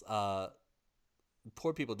it's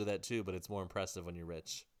poor people do that too, but it's more impressive when you're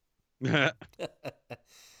rich. Jeff,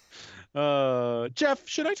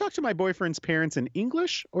 should I talk to my boyfriend's parents in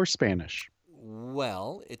English or Spanish?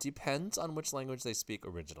 Well, it depends on which language they speak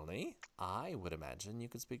originally. I would imagine you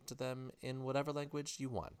could speak to them in whatever language you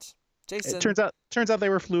want. Jason. It turns out they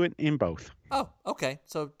were fluent in both. Oh, okay.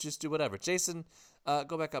 So just do whatever. Jason,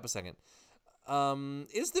 go back up a second.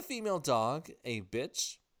 Is the female dog a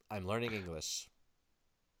bitch? I'm learning English.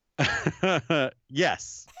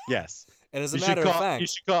 Yes. And as a You matter of you fact,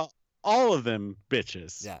 should call all of them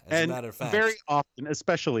bitches. Yeah, as a and matter of fact. very often,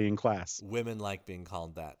 especially in class. women like being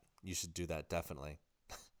called that. You should do that, definitely.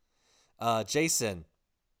 Jason.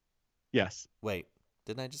 Yes, Wait,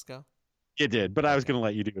 didn't I just go? you did, but I was Okay. going to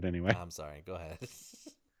let you do it anyway. I'm sorry. Go ahead.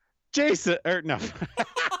 Jason, or no.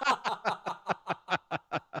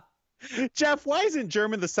 Jeff, why isn't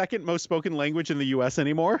German the second most spoken language in the U.S.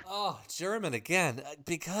 anymore? Oh, German again.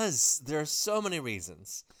 Because there are so many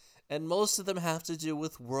reasons. And most of them have to do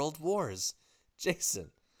with world wars. Jason,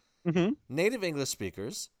 Mm-hmm. native English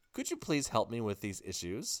speakers, could you please help me with these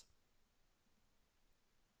issues?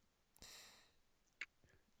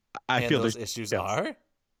 I And feel those there's issues yes. are...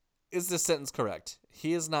 Is this sentence correct?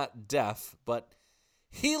 He is not deaf, but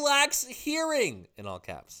he lacks hearing, in all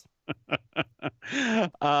caps.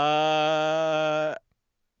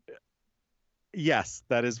 Yes,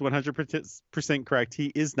 that is 100% correct.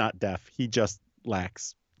 He is not deaf. He just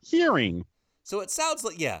lacks hearing. So it sounds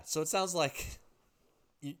like, yeah,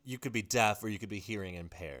 you could be deaf or you could be hearing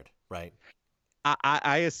impaired, right?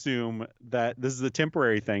 I assume that this is a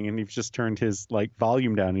temporary thing, and he's just turned his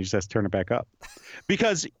volume down. He just has to turn it back up,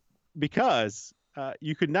 because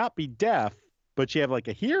you could not be deaf, but you have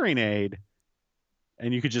a hearing aid,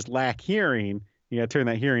 and you could just lack hearing. You got to turn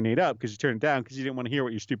that hearing aid up because you turned it down because you didn't want to hear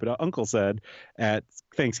what your stupid uncle said at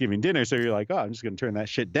Thanksgiving dinner. So you're like, oh, I'm just going to turn that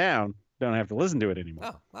shit down. Don't have to listen to it anymore.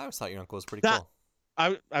 Oh, I always thought your uncle was pretty Not- cool.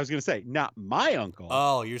 I was going to say, not my uncle.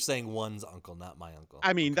 Oh, you're saying one's uncle, not my uncle.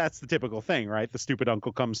 I mean, that's the typical thing, right? The stupid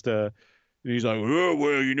uncle comes to, and he's like, oh,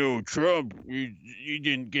 well, Trump, you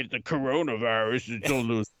didn't get the coronavirus. It's all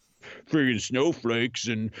those friggin' snowflakes,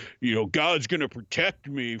 and, God's going to protect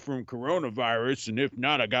me from coronavirus, and if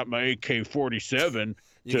not, I got my AK-47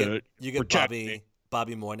 you get protect me.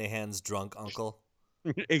 Bobby Moynihan's drunk uncle.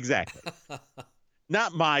 Exactly.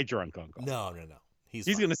 Not my drunk uncle. No. He's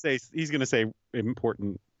He's fine. gonna say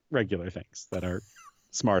important regular things that are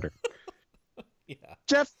smarter. Yeah.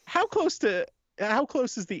 Jeff, how close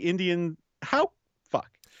is the Indian? Try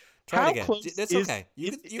Try it again. That's okay.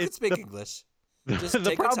 You can speak English. Just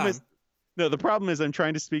take your time. The problem is I'm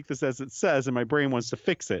trying to speak this as it says, and my brain wants to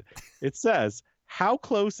fix it. It says, how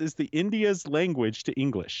close is the India's language to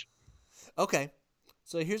English? Okay.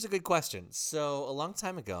 So here's a good question. So a long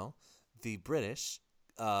time ago, the British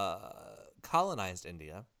colonized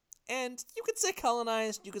India. And you could say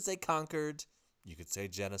colonized, you could say conquered, you could say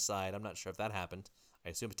genocide. I'm not sure if that happened. I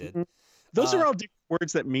assume it did. Mhm. Those are all different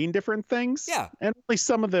words that mean different things. Yeah. And only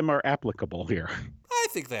some of them are applicable here. I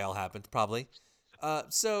think they all happened, probably.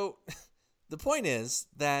 So the point is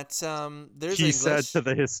that there's He English. said to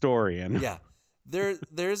the historian. Yeah.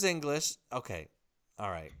 There's English. Okay. All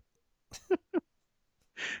right.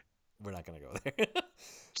 We're not going to go there.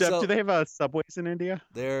 Jeff, do they have subways in India?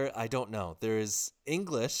 I don't know. There is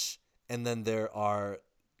English, and then there are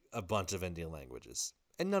a bunch of Indian languages.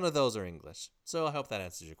 And none of those are English. So I hope that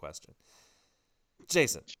answers your question.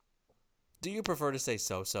 Jason, do you prefer to say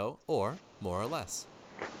so-so or more or less?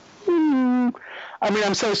 I mean,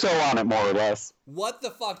 I'm so-so on it, more or less. What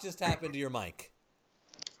the fuck just happened to your mic?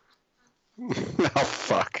 Oh,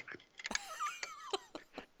 fuck.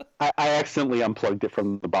 I accidentally unplugged it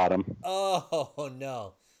from the bottom. Oh,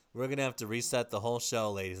 no. We're going to have to reset the whole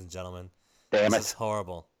show, ladies and gentlemen. Damn This is it.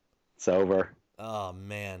 horrible. It's over. Oh,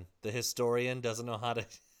 man. The historian doesn't know how to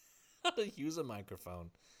use a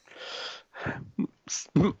microphone.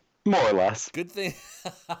 More or less. Good thing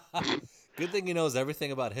he knows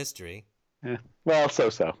everything about history. Yeah. Well,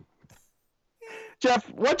 so. Jeff,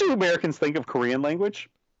 what do Americans think of Korean language?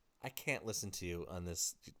 I can't listen to you on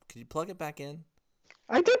this. Could you plug it back in?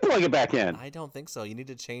 I did plug it back in. I don't think so. You need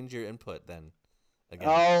to change your input then. Again.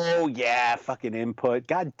 Oh, yeah, fucking input.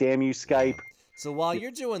 God damn you, Skype. So while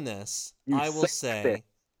you're doing this, You I will sick say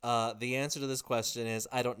the answer to this question is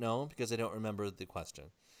I don't know because I don't remember the question.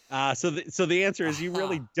 So the answer is you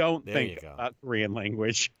really don't There think you go. about Korean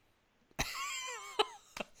language.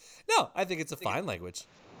 No, I think it's a fine language.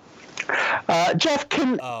 Jeff,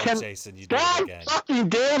 can Jason, you did it God again. fucking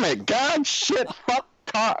damn it. God, shit, fuck,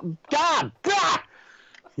 God.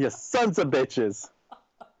 You sons of bitches.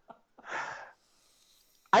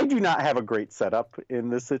 I do not have a great setup in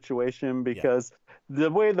this situation because the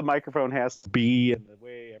way the microphone has to be and the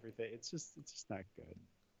way everything, it's just not good.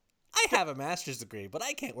 I have a master's degree, but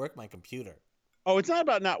I can't work my computer. Oh, it's not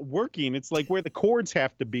about not working. It's like where the cords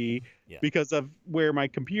have to be because of where my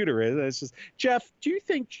computer is. It's just, Jeff, do you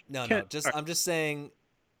think... I'm just saying,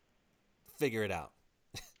 figure it out.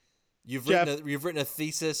 You've written a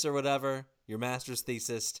thesis or whatever, your master's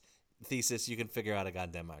thesis, you can figure out a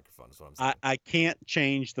goddamn microphone is what I'm saying. I can't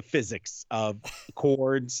change the physics of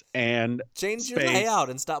chords and change space. your layout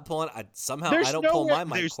and stop pulling. I don't pull my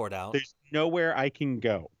mic cord out. There's nowhere I can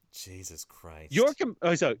go. Jesus Christ.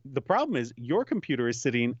 So the problem is your computer is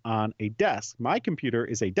sitting on a desk. My computer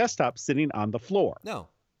is a desktop sitting on the floor. No.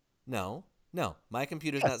 My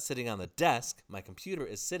computer's not sitting on the desk. My computer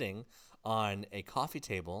is sitting on a coffee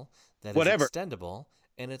table that is extendable,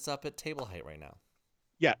 and it's up at table height right now.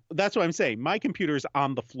 Yeah, that's what I'm saying. My computer is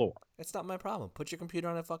on the floor. It's not my problem. Put your computer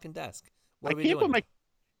on a fucking desk.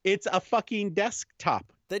 It's a fucking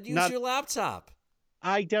desktop. Then use your laptop.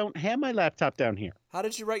 I don't have my laptop down here. How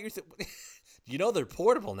did you write your they're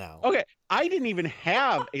portable now. Okay, I didn't even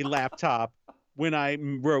have a laptop when I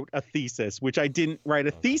wrote a thesis, which I didn't write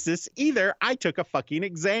a thesis either. I took a fucking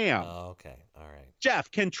exam. Oh, okay. All right. Jeff,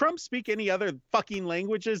 can Trump speak any other fucking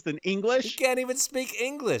languages than English? He can't even speak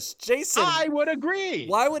English. Jason. I would agree.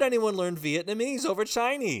 Why would anyone learn Vietnamese over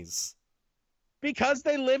Chinese? Because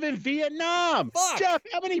they live in Vietnam. Fuck. Jeff,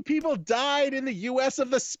 how many people died in the U.S. of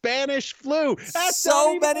the Spanish flu? That's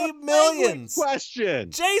so many millions. Question.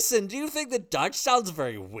 Jason, do you think that Dutch sounds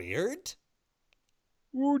very weird?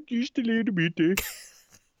 Oh, just a little bit.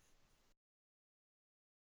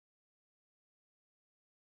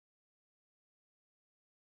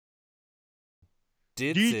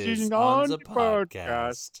 This is on the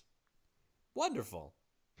podcast. Wonderful.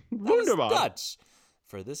 Wunderbar. Dutch.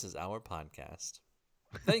 For this is our podcast.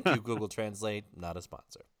 Thank you, Google Translate. Not a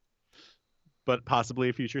sponsor. But possibly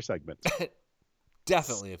a future segment.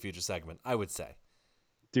 Definitely a future segment, I would say.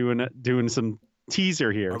 Doing some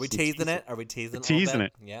teaser here. Are we teasing it? Are we teasing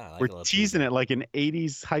it? Yeah. We're teasing it like an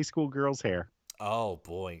 80s high school girl's hair. Oh,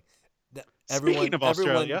 boy. Speaking of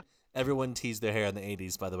Australia. Everyone teased their hair in the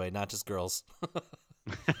 80s, by the way, not just girls.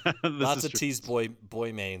 Lots of teased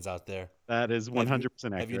boy mains out there. That is 100%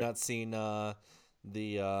 accurate. Have you not seen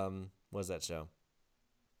what is that show?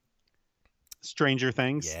 Stranger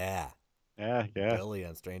Things? Yeah. Yeah. Billy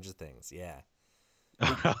on Stranger Things, yeah.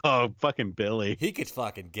 Oh, fucking Billy. He could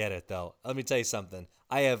fucking get it, though. Let me tell you something.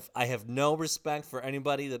 I have no respect for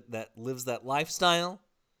anybody that lives that lifestyle.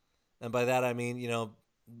 And by that I mean,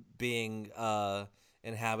 being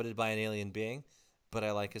inhabited by an alien being. But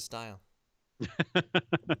I like his style.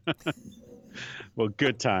 Well,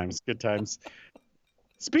 good times.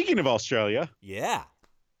 Speaking of Australia. Yeah.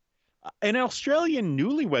 An Australian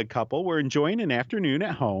newlywed couple were enjoying an afternoon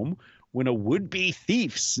at home when a would-be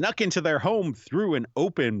thief snuck into their home through an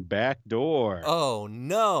open back door. Oh,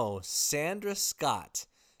 no. Sandra Scott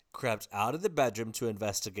crept out of the bedroom to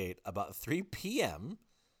investigate about 3 p.m.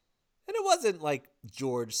 And it wasn't like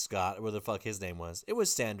George Scott or whatever the fuck his name was. It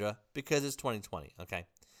was Sandra because it's 2020, okay?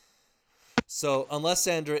 So unless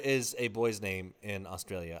Sandra is a boy's name in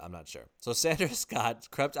Australia, I'm not sure. So Sandra Scott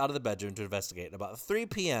crept out of the bedroom to investigate about 3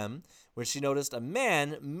 p.m. when she noticed a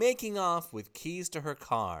man making off with keys to her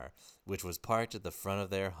car, which was parked at the front of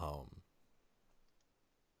their home.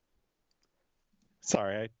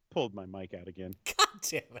 Sorry, I pulled my mic out again. God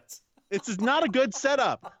damn it. This is not a good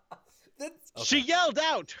setup. Okay. She yelled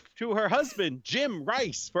out to her husband, Jim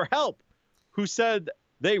Rice, for help, who said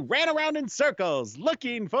They ran around in circles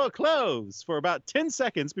looking for clothes for about 10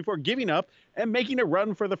 seconds before giving up and making a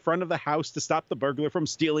run for the front of the house to stop the burglar from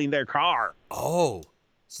stealing their car. Oh,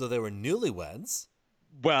 so they were newlyweds.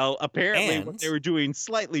 Well, apparently And what they were doing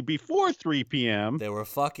slightly before 3 p.m. They were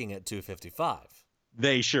fucking at 2:55.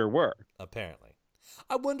 They sure were. Apparently.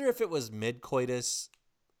 I wonder if it was mid-coitus.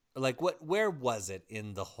 Like, where was it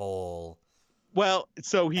in the whole Well,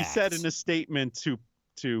 so he said act? in a statement to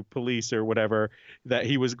police or whatever that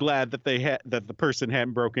he was glad that the person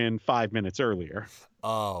hadn't broken in 5 minutes earlier.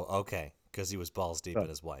 Oh, okay. Because he was balls deep in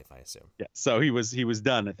his wife, I assume. Yeah, so he was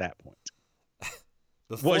done at that point.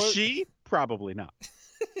 Was she? Probably not.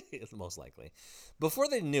 Most likely. Before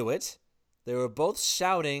they knew it, they were both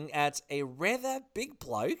shouting at a rather big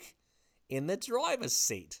bloke in the driver's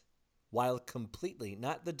seat, while completely,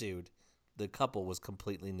 not the dude, the couple was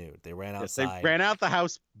completely nude. They ran outside. Yes, they ran out the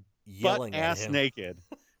house yelling butt at ass him. naked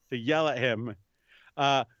to yell at him.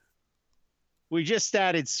 We just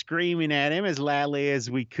started screaming at him as loudly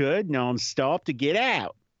as we could, nonstop, to get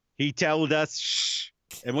out. He told us, shh,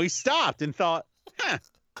 and we stopped and thought,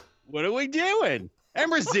 what are we doing? And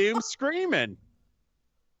resumed screaming,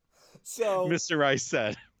 So Mr. Rice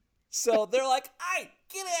said. So they're like, "Hey,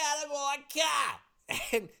 get out of my car!"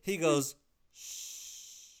 And he goes,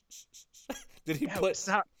 "Shh." Did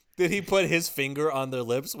he put his finger on their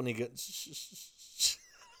lips when he goes? Shh.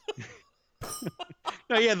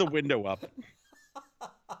 No, he had the window up.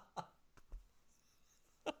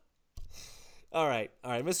 All right.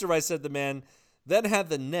 Mr. Rice said the man then had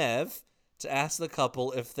the nerve to ask the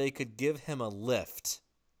couple if they could give him a lift,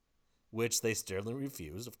 which they sternly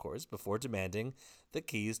refused, of course, before demanding the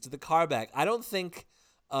keys to the car back. I don't think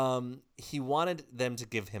he wanted them to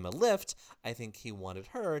give him a lift. I think he wanted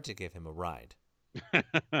her to give him a ride.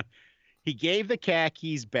 He gave the car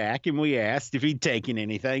keys back, and we asked if he'd taken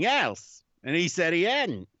anything else. And he said he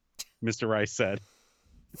hadn't, Mr. Rice said.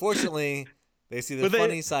 Fortunately, they see the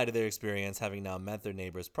funny side of their experience, having now met their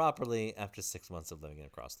neighbors properly after 6 months of living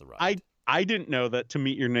across the road. I didn't know that to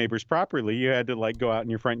meet your neighbors properly, you had to like go out in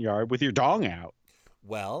your front yard with your dong out.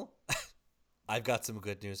 Well, I've got some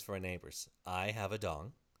good news for our neighbors. I have a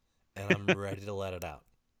dong, and I'm ready to let it out.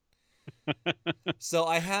 So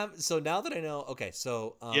now that I know, okay,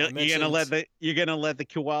 so You're gonna let the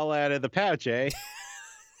koala out of the pouch, eh?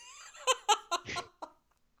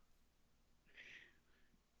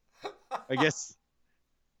 I guess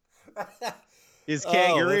his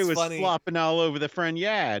kangaroo was flopping all over the front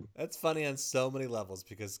yard. That's funny on so many levels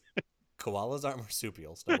because koalas aren't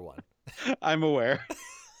marsupials, number one. I'm aware.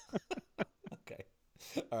 Okay.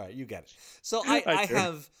 All right, you get it. So I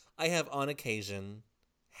have on occasion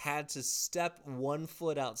had to step 1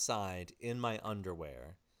 foot outside in my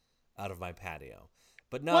underwear out of my patio.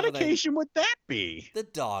 But now what occasion would that be? The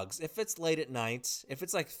dogs. If it's late at night, if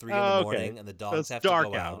it's like 3 in the morning and the dogs have to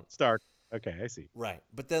go out. It's dark. Okay, I see. Right.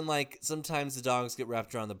 But then like sometimes the dogs get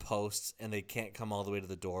wrapped around the posts and they can't come all the way to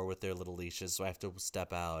the door with their little leashes, so I have to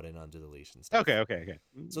step out and undo the leash and stuff. Okay.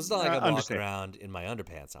 So it's not like I'm walking around in my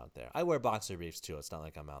underpants out there. I wear boxer briefs too. It's not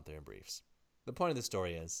like I'm out there in briefs. The point of the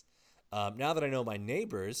story is, now that I know my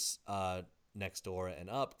neighbors next door and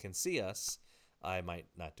up can see us, I might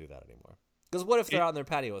not do that anymore. Because what if they're out in their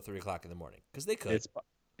patio at 3 o'clock in the morning? Because they could.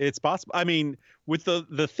 It's possible. I mean, with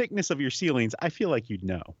the thickness of your ceilings, I feel like you'd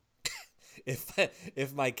know.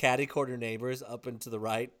 If my catty corner neighbors up and to the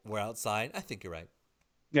right were outside, I think you're right.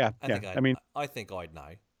 Yeah. I think I'd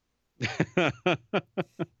know.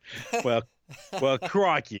 well,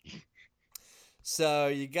 crikey. So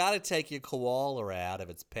you got to take your koala out of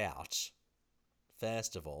its pouch,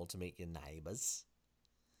 first of all, to meet your neighbors.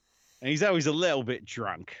 And he's always a little bit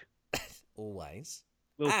drunk. Always.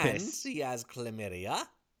 Little and piss. he has chlamydia.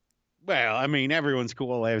 Well, I mean, everyone's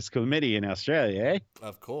cool has chlamydia in Australia, eh?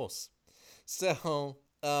 Of course. So,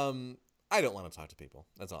 I don't want to talk to people.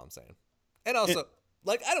 That's all I'm saying. And also,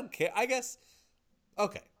 I don't care. I guess.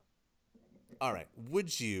 Okay. All right.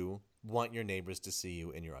 Would you want your neighbors to see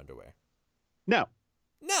you in your underwear? No.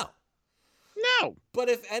 But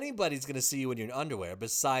if anybody's going to see you in your underwear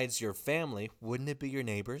besides your family, wouldn't it be your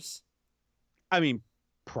neighbors? I mean,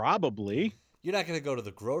 probably. You're not going to go to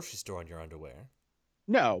the grocery store in your underwear.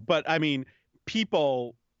 No, but I mean,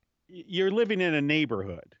 people, you're living in a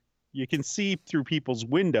neighborhood. You can see through people's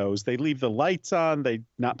windows. They leave the lights on. They're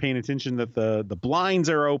not paying attention that the blinds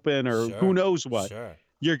are open or who knows what. Sure.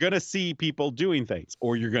 You're going to see people doing things,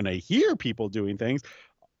 or you're going to hear people doing things.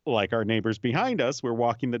 Like our neighbors behind us, we're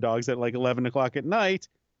walking the dogs at like 11 o'clock at night.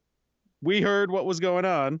 We heard what was going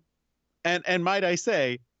on. And might I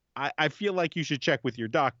say, I feel like you should check with your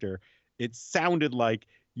doctor. It sounded like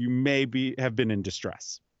you may have been in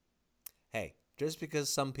distress. Hey, Just because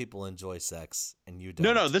some people enjoy sex and you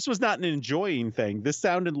don't. No, this was not an enjoying thing. This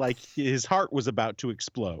sounded like his heart was about to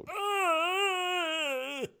explode.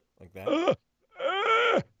 Like that?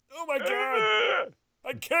 Oh my God!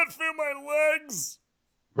 I can't feel my legs!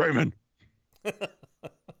 Raymond.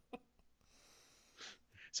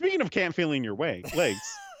 Speaking of can't feeling your legs.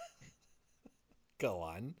 Go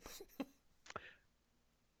on.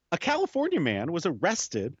 A California man was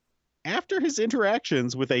arrested after his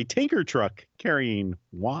interactions with a tanker truck carrying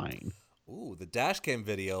wine. Ooh, the dashcam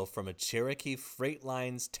video from a Cherokee Freight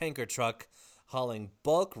Lines tanker truck hauling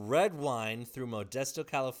bulk red wine through Modesto,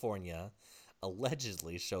 California,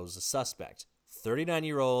 allegedly shows a suspect,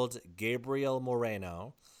 39-year-old Gabriel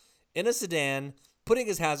Moreno, in a sedan, putting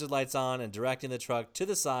his hazard lights on and directing the truck to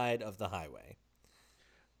the side of the highway.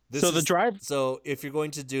 So if you're going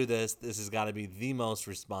to do this has got to be the most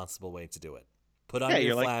responsible way to do it. Put on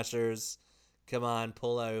your flashers. Come on,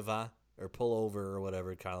 pull over or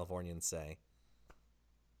whatever Californians say.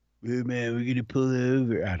 Oh, man, we're going to pull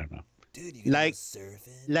over. I don't know. Dude, you can go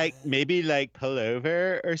surfing. Maybe pull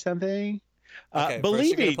over or something. Okay, first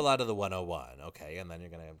you're going to pull out of the 101. Okay, and then you're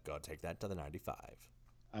going to go take that to the 95.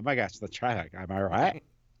 Oh my gosh, the traffic. Am I right?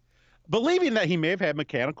 Believing that he may have had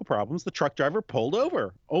mechanical problems, the truck driver pulled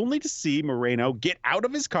over, only to see Moreno get out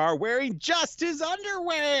of his car wearing just his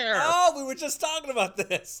underwear. Oh, we were just talking about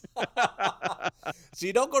this. So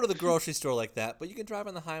you don't go to the grocery store like that, but you can drive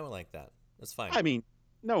on the highway like that. That's fine. I mean,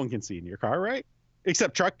 no one can see in your car, right?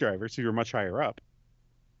 Except truck drivers who are much higher up.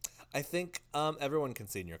 I think everyone can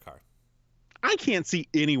see in your car. I can't see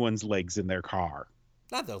anyone's legs in their car.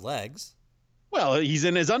 Not their legs. Well, he's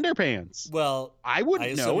in his underpants. Well, I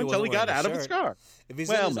wouldn't know until he got out of his car. If he's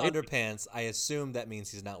in his underpants, I assume that means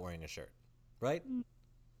he's not wearing a shirt, right?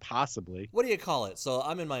 Possibly. What do you call it? So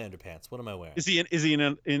I'm in my underpants. What am I wearing? Is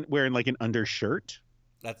he wearing like an undershirt?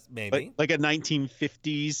 That's maybe like a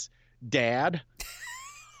 1950s dad,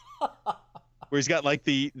 where he's got like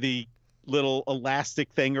the little elastic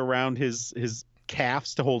thing around his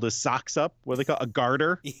calves to hold his socks up. What do they call it? A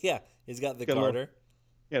garter? Yeah, he's got the garter.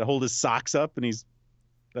 To hold his socks up, and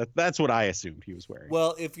that's what I assumed he was wearing.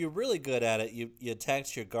 Well, if you're really good at it, you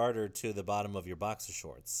attach your garter to the bottom of your boxer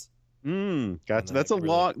shorts. Gotcha. That's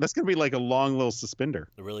that's gonna be like a long little suspender.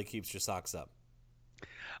 It really keeps your socks up.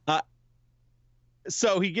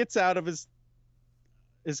 So he gets out of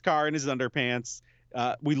his car in his underpants.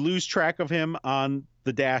 We lose track of him on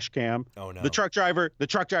the dash cam. Oh no. The truck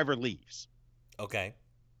driver leaves. Okay.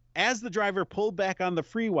 As the driver pulled back on the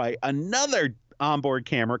freeway, another onboard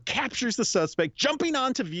camera captures the suspect jumping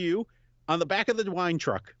onto view on the back of the wine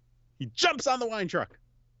truck. He jumps on the wine truck.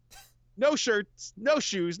 No shirts, no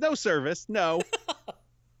shoes, no service, no.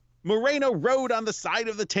 Moreno rode on the side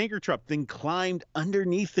of the tanker truck, then climbed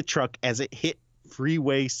underneath the truck as it hit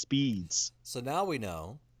freeway speeds. So now we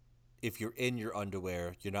know if you're in your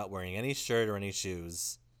underwear, you're not wearing any shirt or any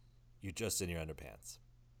shoes, you're just in your underpants.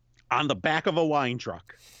 On the back of a wine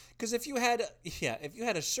truck. Because if you had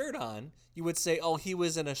a shirt on, you would say, oh, he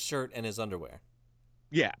was in a shirt and his underwear.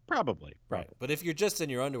 Yeah, probably. Right. But if you're just in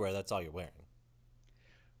your underwear, that's all you're wearing.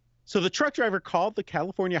 So the truck driver called the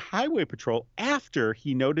California Highway Patrol after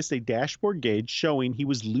he noticed a dashboard gauge showing he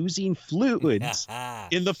was losing fluids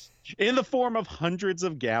in the form of hundreds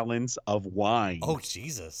of gallons of wine. Oh,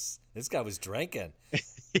 Jesus. This guy was drinking.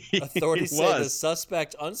 Authorities say the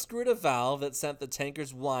suspect unscrewed a valve that sent the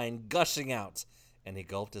tanker's wine gushing out, and he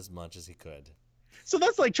gulped as much as he could. So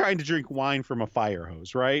that's like trying to drink wine from a fire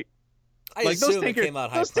hose, right? I assume it came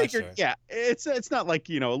out high pressure. Yeah, it's not like,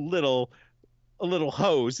 a little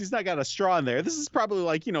hose. He's not got a straw in there. This is probably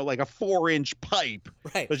like, like a 4-inch pipe.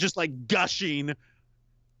 Right. That's just like gushing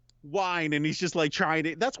wine, and he's just like trying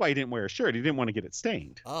to. That's why he didn't wear a shirt. He didn't want to get it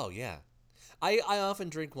stained. Oh yeah, I often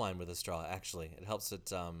drink wine with a straw. Actually, it helps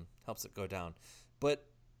it go down. But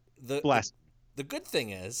the good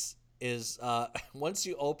thing is once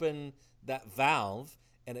you open that valve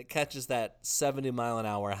and it catches that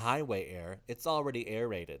 70-mile-an-hour highway air, it's already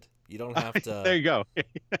aerated. You don't have to. There you go.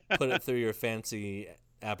 Put it through your fancy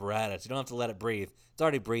apparatus. You don't have to let it breathe. It's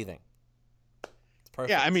already breathing. It's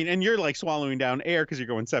perfect. Yeah, I mean, and you're like swallowing down air because you're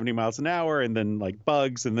going 70 miles an hour, and then like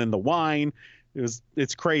bugs, and then the wine.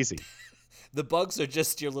 It's crazy. The bugs are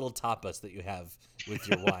just your little tapas that you have with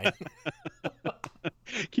your wine.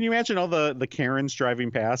 Can you imagine all the Karens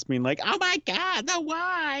driving past being like, oh my God, the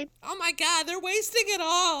wine. Oh my God, they're wasting it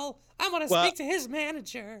all. I want to speak to his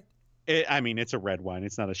manager. It's a red wine.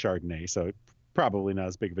 It's not a Chardonnay, so probably not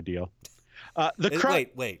as big of a deal.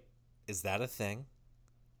 Wait. Is that a thing?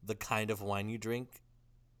 The kind of wine you drink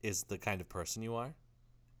is the kind of person you are?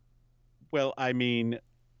 Well, I mean,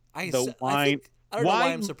 I don't know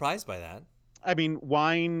why I'm surprised by that. I mean,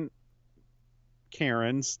 wine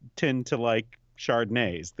Karens tend to like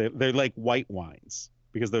Chardonnays. They're like white wines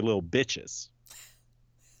because they're little bitches.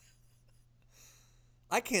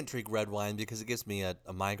 I can't drink red wine because it gives me a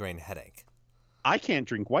migraine headache. I can't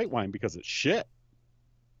drink white wine because it's shit.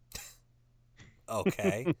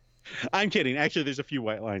 Okay. I'm kidding. Actually, there's a few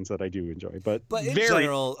white wines that I do enjoy, but In very,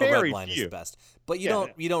 general, a very red wine is few. the best. But you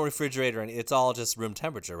Yeah, don't refrigerate or anything. It's all just room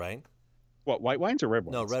temperature, right? What, white wines or red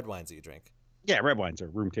wines? No, red wines that you drink. Yeah, red wines are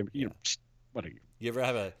room temperature. Yeah. What are you? You ever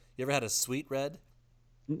had a sweet red?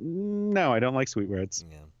 No, I don't like sweet reds.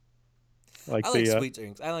 Yeah. I like sweet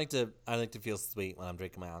drinks. I like to feel sweet when I'm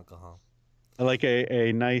drinking my alcohol. I like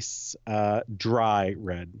a nice dry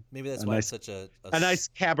red. Maybe that's a why nice, I'm such a nice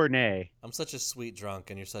Cabernet. I'm such a sweet drunk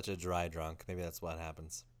and you're such a dry drunk. Maybe that's what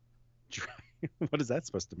happens. What is that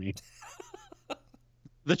supposed to mean?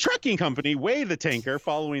 The trucking company weighed the tanker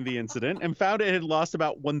following the incident and found it had lost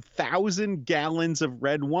about 1,000 gallons of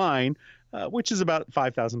red wine, which is about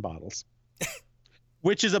 5,000 bottles.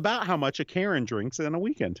 Which is about how much a Karen drinks in a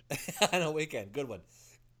weekend. On a weekend. Good one.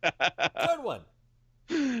 Good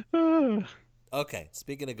one. Okay,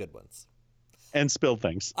 speaking of good ones. And spilled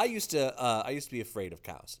things. I used to be afraid of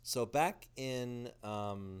cows. So back in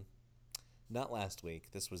not last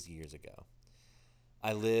week, this was years ago.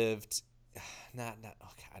 I lived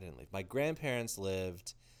okay, I didn't live. My grandparents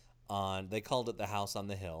lived on, they called it the house on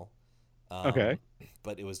the hill. Okay.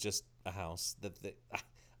 But it was just a house that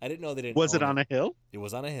I didn't know they didn't Was own it on a hill? It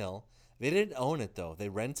was on a hill. They didn't own it though. They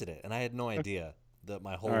rented it, and I had no idea that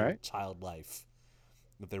my whole child life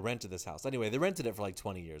that they rented this house. Anyway, they rented it for like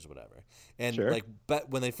 20 years or whatever. And but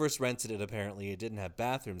when they first rented it, apparently it didn't have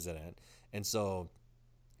bathrooms in it. And so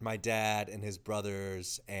my dad and his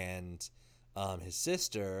brothers and his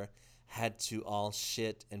sister had to all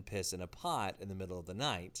shit and piss in a pot in the middle of the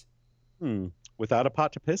night. Without a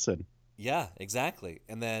pot to piss in. Yeah, exactly.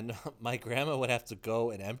 And then my grandma would have to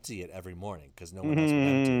go and empty it every morning because no one else would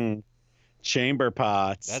empty it. Chamber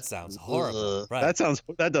pots. That sounds horrible. Right.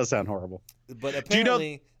 That does sound horrible. But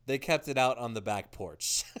apparently they kept it out on the back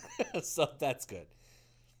porch. So that's good.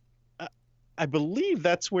 I believe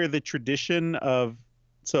that's where the tradition of,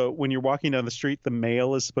 so when you're walking down the street, the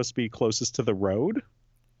male is supposed to be closest to the road.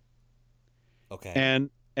 Okay.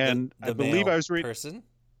 And I believe I was reading person?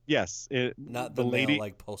 Yes, not the lady, male,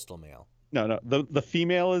 like postal mail. No. The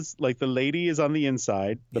female is like, the lady is on the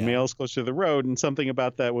inside. The male is closer to the road, and something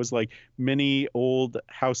about that was like many old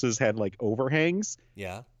houses had like overhangs.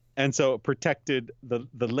 Yeah. And so it protected the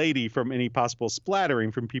lady from any possible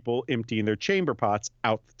splattering from people emptying their chamber pots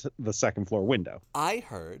out the second floor window. I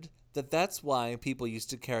heard that that's why people used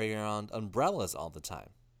to carry around umbrellas all the time.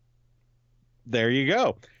 There you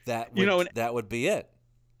go. That would, that would be it.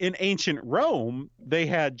 In ancient Rome, they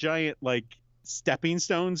had giant like stepping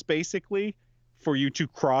stones basically for you to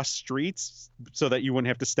cross streets so that you wouldn't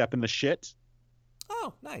have to step in the shit.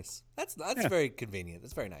 Oh, nice. That's very convenient.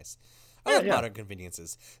 That's very nice. I like modern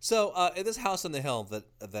conveniences. So at this house on the hill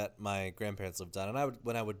that my grandparents lived on, and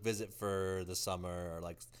when I would visit for the summer, or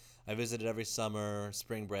like I visited every summer,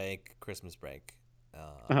 spring break, Christmas break.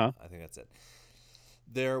 I think that's it.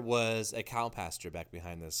 There was a cow pasture back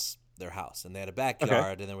behind their house, and they had a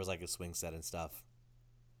backyard, and there was like a swing set and stuff.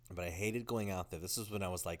 But I hated going out there. This was when I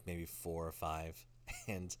was like maybe 4 or 5,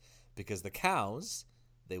 and because the cows,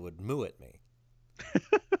 they would moo at me.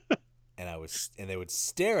 And they would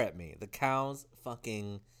stare at me. The cows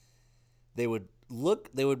they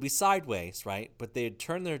would be sideways, right? But they'd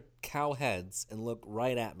turn their cow heads and look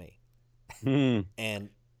right at me. And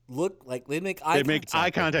look like they'd make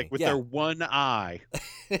eye contact with their one eye.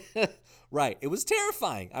 Right. It was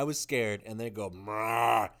terrifying. I was scared, and they'd go,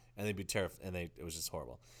 "Mrrr," and they'd be terrified, and it was just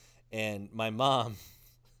horrible. And my mom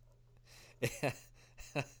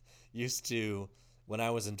used to, when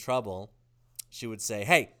I was in trouble, she would say,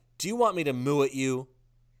 "Hey, do you want me to moo at you?"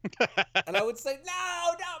 And I would say,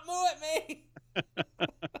 "No, don't moo at me."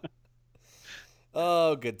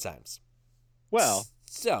 Oh, good times. Well,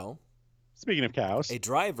 so speaking of cows, a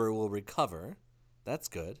driver will recover. That's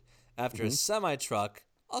good. After a semi-truck,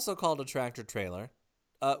 also called a tractor trailer.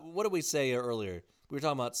 What did we say earlier? We were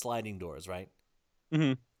talking about sliding doors, right?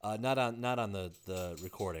 Mm-hmm. Not on the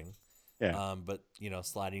recording. Yeah. But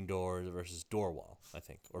sliding door versus door wall, I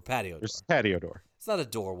think, or patio door. There's patio door. It's not a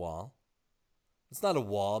door wall. It's not a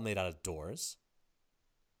wall made out of doors.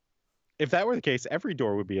 If that were the case, every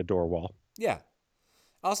door would be a door wall. Yeah.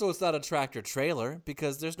 Also, it's not a tractor trailer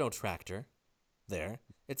because there's no tractor there.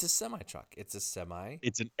 It's a semi-truck. It's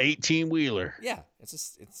an 18-wheeler. Yeah.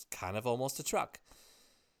 It's kind of almost a truck.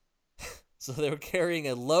 So they were carrying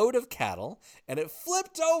a load of cattle, and it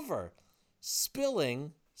flipped over,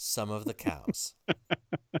 spilling some of the cows.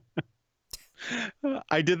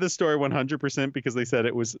 I did this story 100% because they said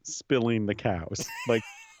it was spilling the cows.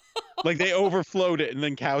 Like they overflowed it and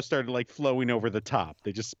then cows started like flowing over the top.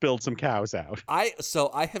 They just spilled some cows out. I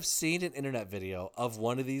have seen an internet video of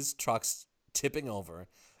one of these trucks tipping over,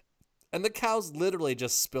 and the cows literally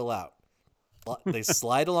just spill out. They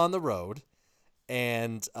slide along the road,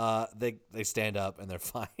 and they stand up and they're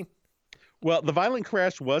fine. Well, the violent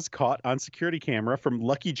crash was caught on security camera from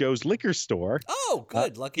Lucky Joe's liquor store. Oh,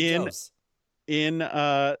 good, Lucky Joe's in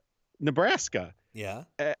Nebraska. Yeah.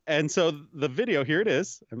 And so the video, here it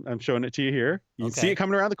is. I'm showing it to you here. You can see it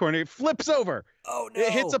coming around the corner. It flips over. Oh, no. It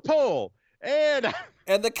hits a pole. And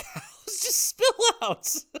the cows just spill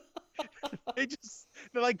out. they're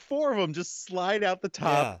like four of them just slide out the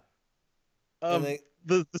top of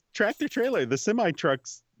the tractor trailer, the semi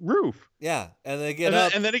truck's roof. Yeah. And they get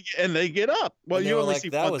up. And they get up. Well, you only see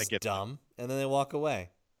that one was that gets dumb. And then they walk away.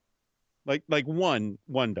 Like one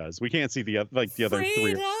does. We can't see the other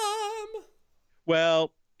three.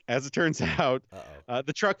 Well, as it turns out,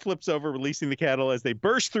 the truck flips over, releasing the cattle as they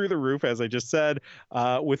burst through the roof, as I just said,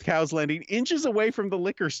 with cows landing inches away from the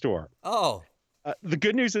liquor store. Oh. The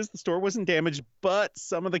good news is the store wasn't damaged, but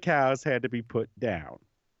some of the cows had to be put down.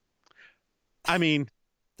 I mean...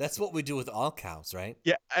 That's what we do with all cows, right?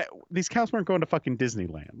 Yeah, these cows weren't going to fucking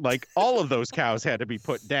Disneyland. Like, all of those cows had to be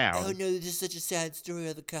put down. Oh, no, this is such a sad story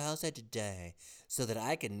of the cows had to die so that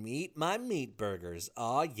I can eat my meat burgers.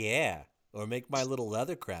 Oh, yeah. Or make my little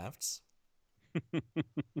leather crafts.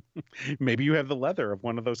 Maybe you have the leather of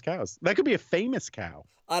one of those cows. That could be a famous cow.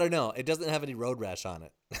 I don't know. It doesn't have any road rash on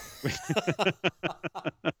it.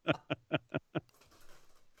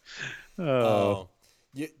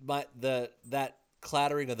 That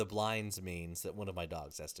clattering of the blinds means that one of my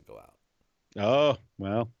dogs has to go out. Oh,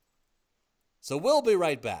 well. So we'll be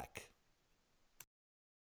right back.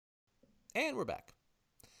 And we're back.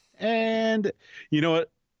 And you know what?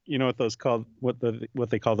 You know what those called? What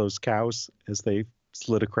they call those cows as they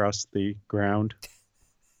slid across the ground?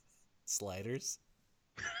 Sliders.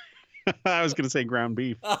 I was going to say ground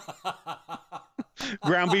beef.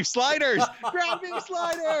 Ground beef sliders. Ground beef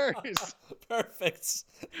sliders. Perfect.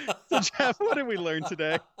 So Jeff, what did we learn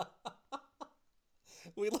today?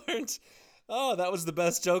 We learned. Oh, that was the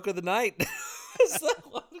best joke of the night.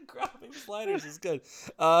 Ground beef sliders is good.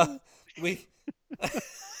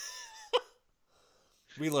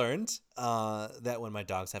 We learned that when my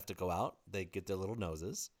dogs have to go out, they get their little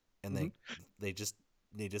noses and they just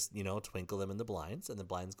twinkle them in the blinds, and the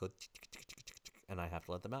blinds go and I have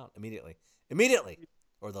to let them out immediately,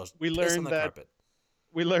 or they'll piss on the carpet.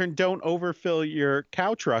 We learned don't overfill your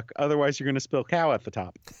cow truck, otherwise you're going to spill cow at the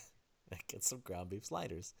top. Get some ground beef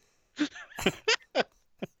sliders.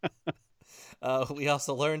 We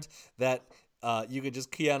also learned that you could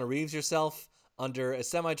just Keanu Reeves yourself under a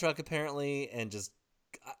semi truck apparently, and just.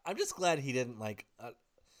 I'm just glad he didn't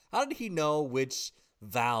how did he know which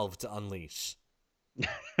valve to unleash?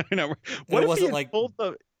 I know. What if he pulled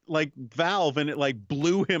the valve and it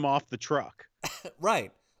blew him off the truck?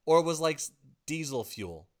 Right. Or it was diesel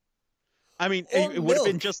fuel. I mean, it would have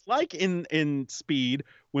been just like in Speed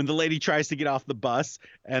when the lady tries to get off the bus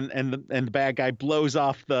and the bad guy blows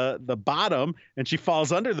off the bottom and she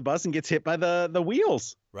falls under the bus and gets hit by the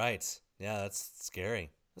wheels. Right. Yeah, that's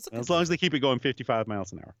scary. As long as they keep it going 55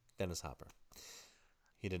 miles an hour. Dennis Hopper.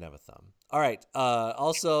 He didn't have a thumb. All right.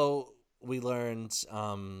 Also, we learned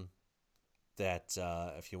that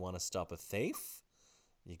if you want to stop a thief,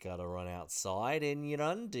 you got to run outside in your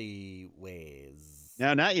undies.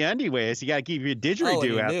 No, not your undies. You got to keep your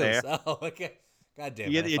didgeridoo out there. Oh, okay. God damn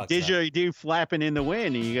it. You get your didgeridoo flapping in the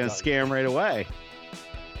wind, and you're going to scare them right away.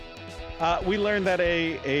 We learned that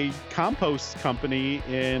a compost company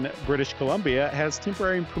in British Columbia has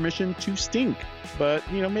temporary permission to stink. But,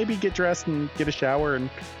 maybe get dressed and get a shower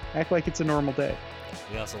and act like it's a normal day.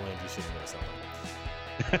 We also learned you shouldn't wear something.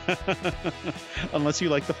 Unless you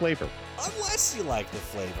like the flavor. Unless you like the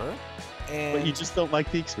flavor. But you just don't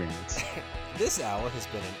like the experience. This hour has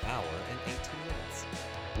been an hour and 18 minutes.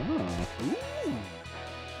 Oh.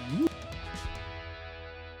 Ooh.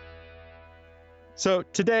 So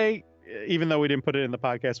today, even though we didn't put it in the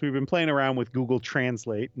podcast, we've been playing around with Google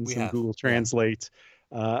Translate and Google Translate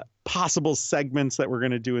possible segments that we're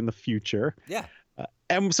going to do in the future. Yeah.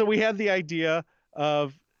 And so we had the idea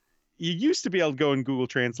of, you used to be able to go in Google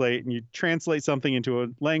Translate and you translate something into a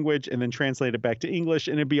language and then translate it back to English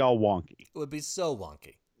and it'd be all wonky. It would be so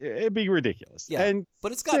wonky. It'd be ridiculous. Yeah,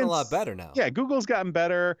 but it's gotten a lot better now. Yeah, Google's gotten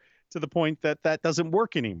better to the point that doesn't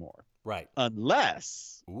work anymore. Right.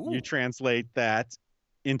 Unless you translate that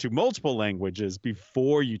into multiple languages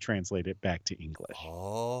before you translate it back to English.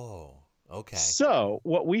 Oh, okay. So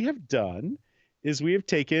what we have done is we have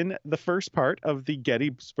taken the first part of the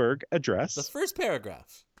Gettysburg Address. The first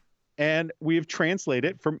paragraph. And we have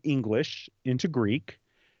translated it from English into Greek,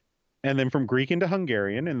 and then from Greek into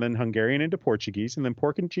Hungarian, and then Hungarian into Portuguese, and then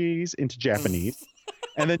Portuguese into Japanese,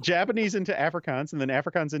 and then Japanese into Afrikaans, and then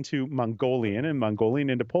Afrikaans into Mongolian, and Mongolian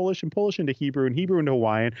into Polish, and Polish into Hebrew, and Hebrew into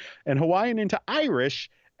Hawaiian, and Hawaiian into Irish,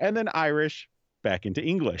 and then Irish back into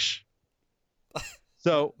English.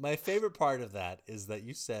 So my favorite part of that is that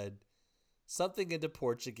you said something into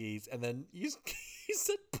Portuguese, and then you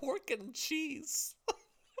said pork and cheese.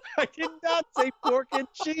 I did not say pork and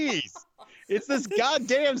cheese. It's this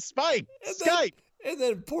goddamn Skype. And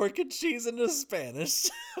then pork and cheese into Spanish.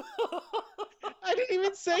 I didn't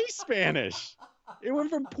even say Spanish. It went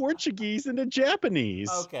from Portuguese into Japanese.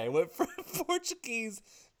 Okay, went from Portuguese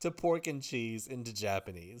to pork and cheese into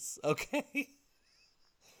Japanese. Okay.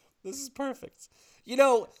 This is perfect. You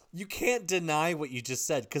know, you can't deny what you just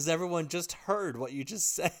said because everyone just heard what you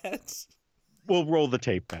just said. We'll roll the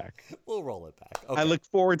tape back. We'll roll it back. Okay. I look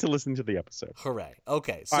forward to listening to the episode. Hooray.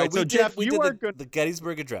 Okay. So, all right, Jeff, we you did are good. The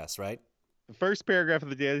Gettysburg Address, right? The first paragraph of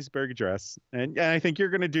the Gettysburg Address. And I think you're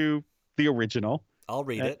going to do the original. I'll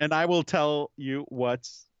read it. And I will tell you what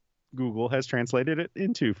Google has translated it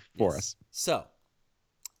into for us. So,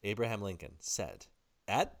 Abraham Lincoln said,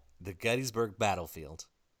 at the Gettysburg battlefield,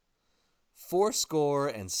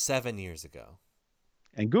 77 years ago.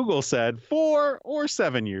 And Google said 4 or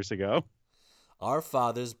 7 years ago. Our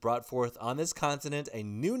fathers brought forth on this continent a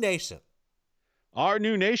new nation. Our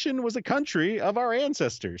new nation was a country of our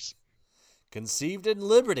ancestors. Conceived in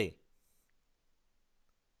liberty.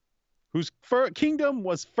 Whose kingdom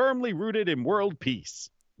was firmly rooted in world peace.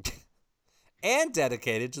 And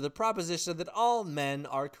dedicated to the proposition that all men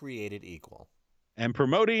are created equal. And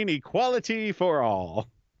promoting equality for all.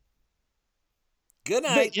 Good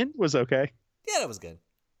night. The end was okay. Yeah, that was good.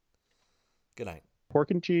 Good night.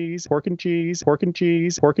 Pork and cheese, pork and cheese, pork and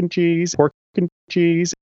cheese, pork and cheese, pork and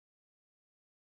cheese.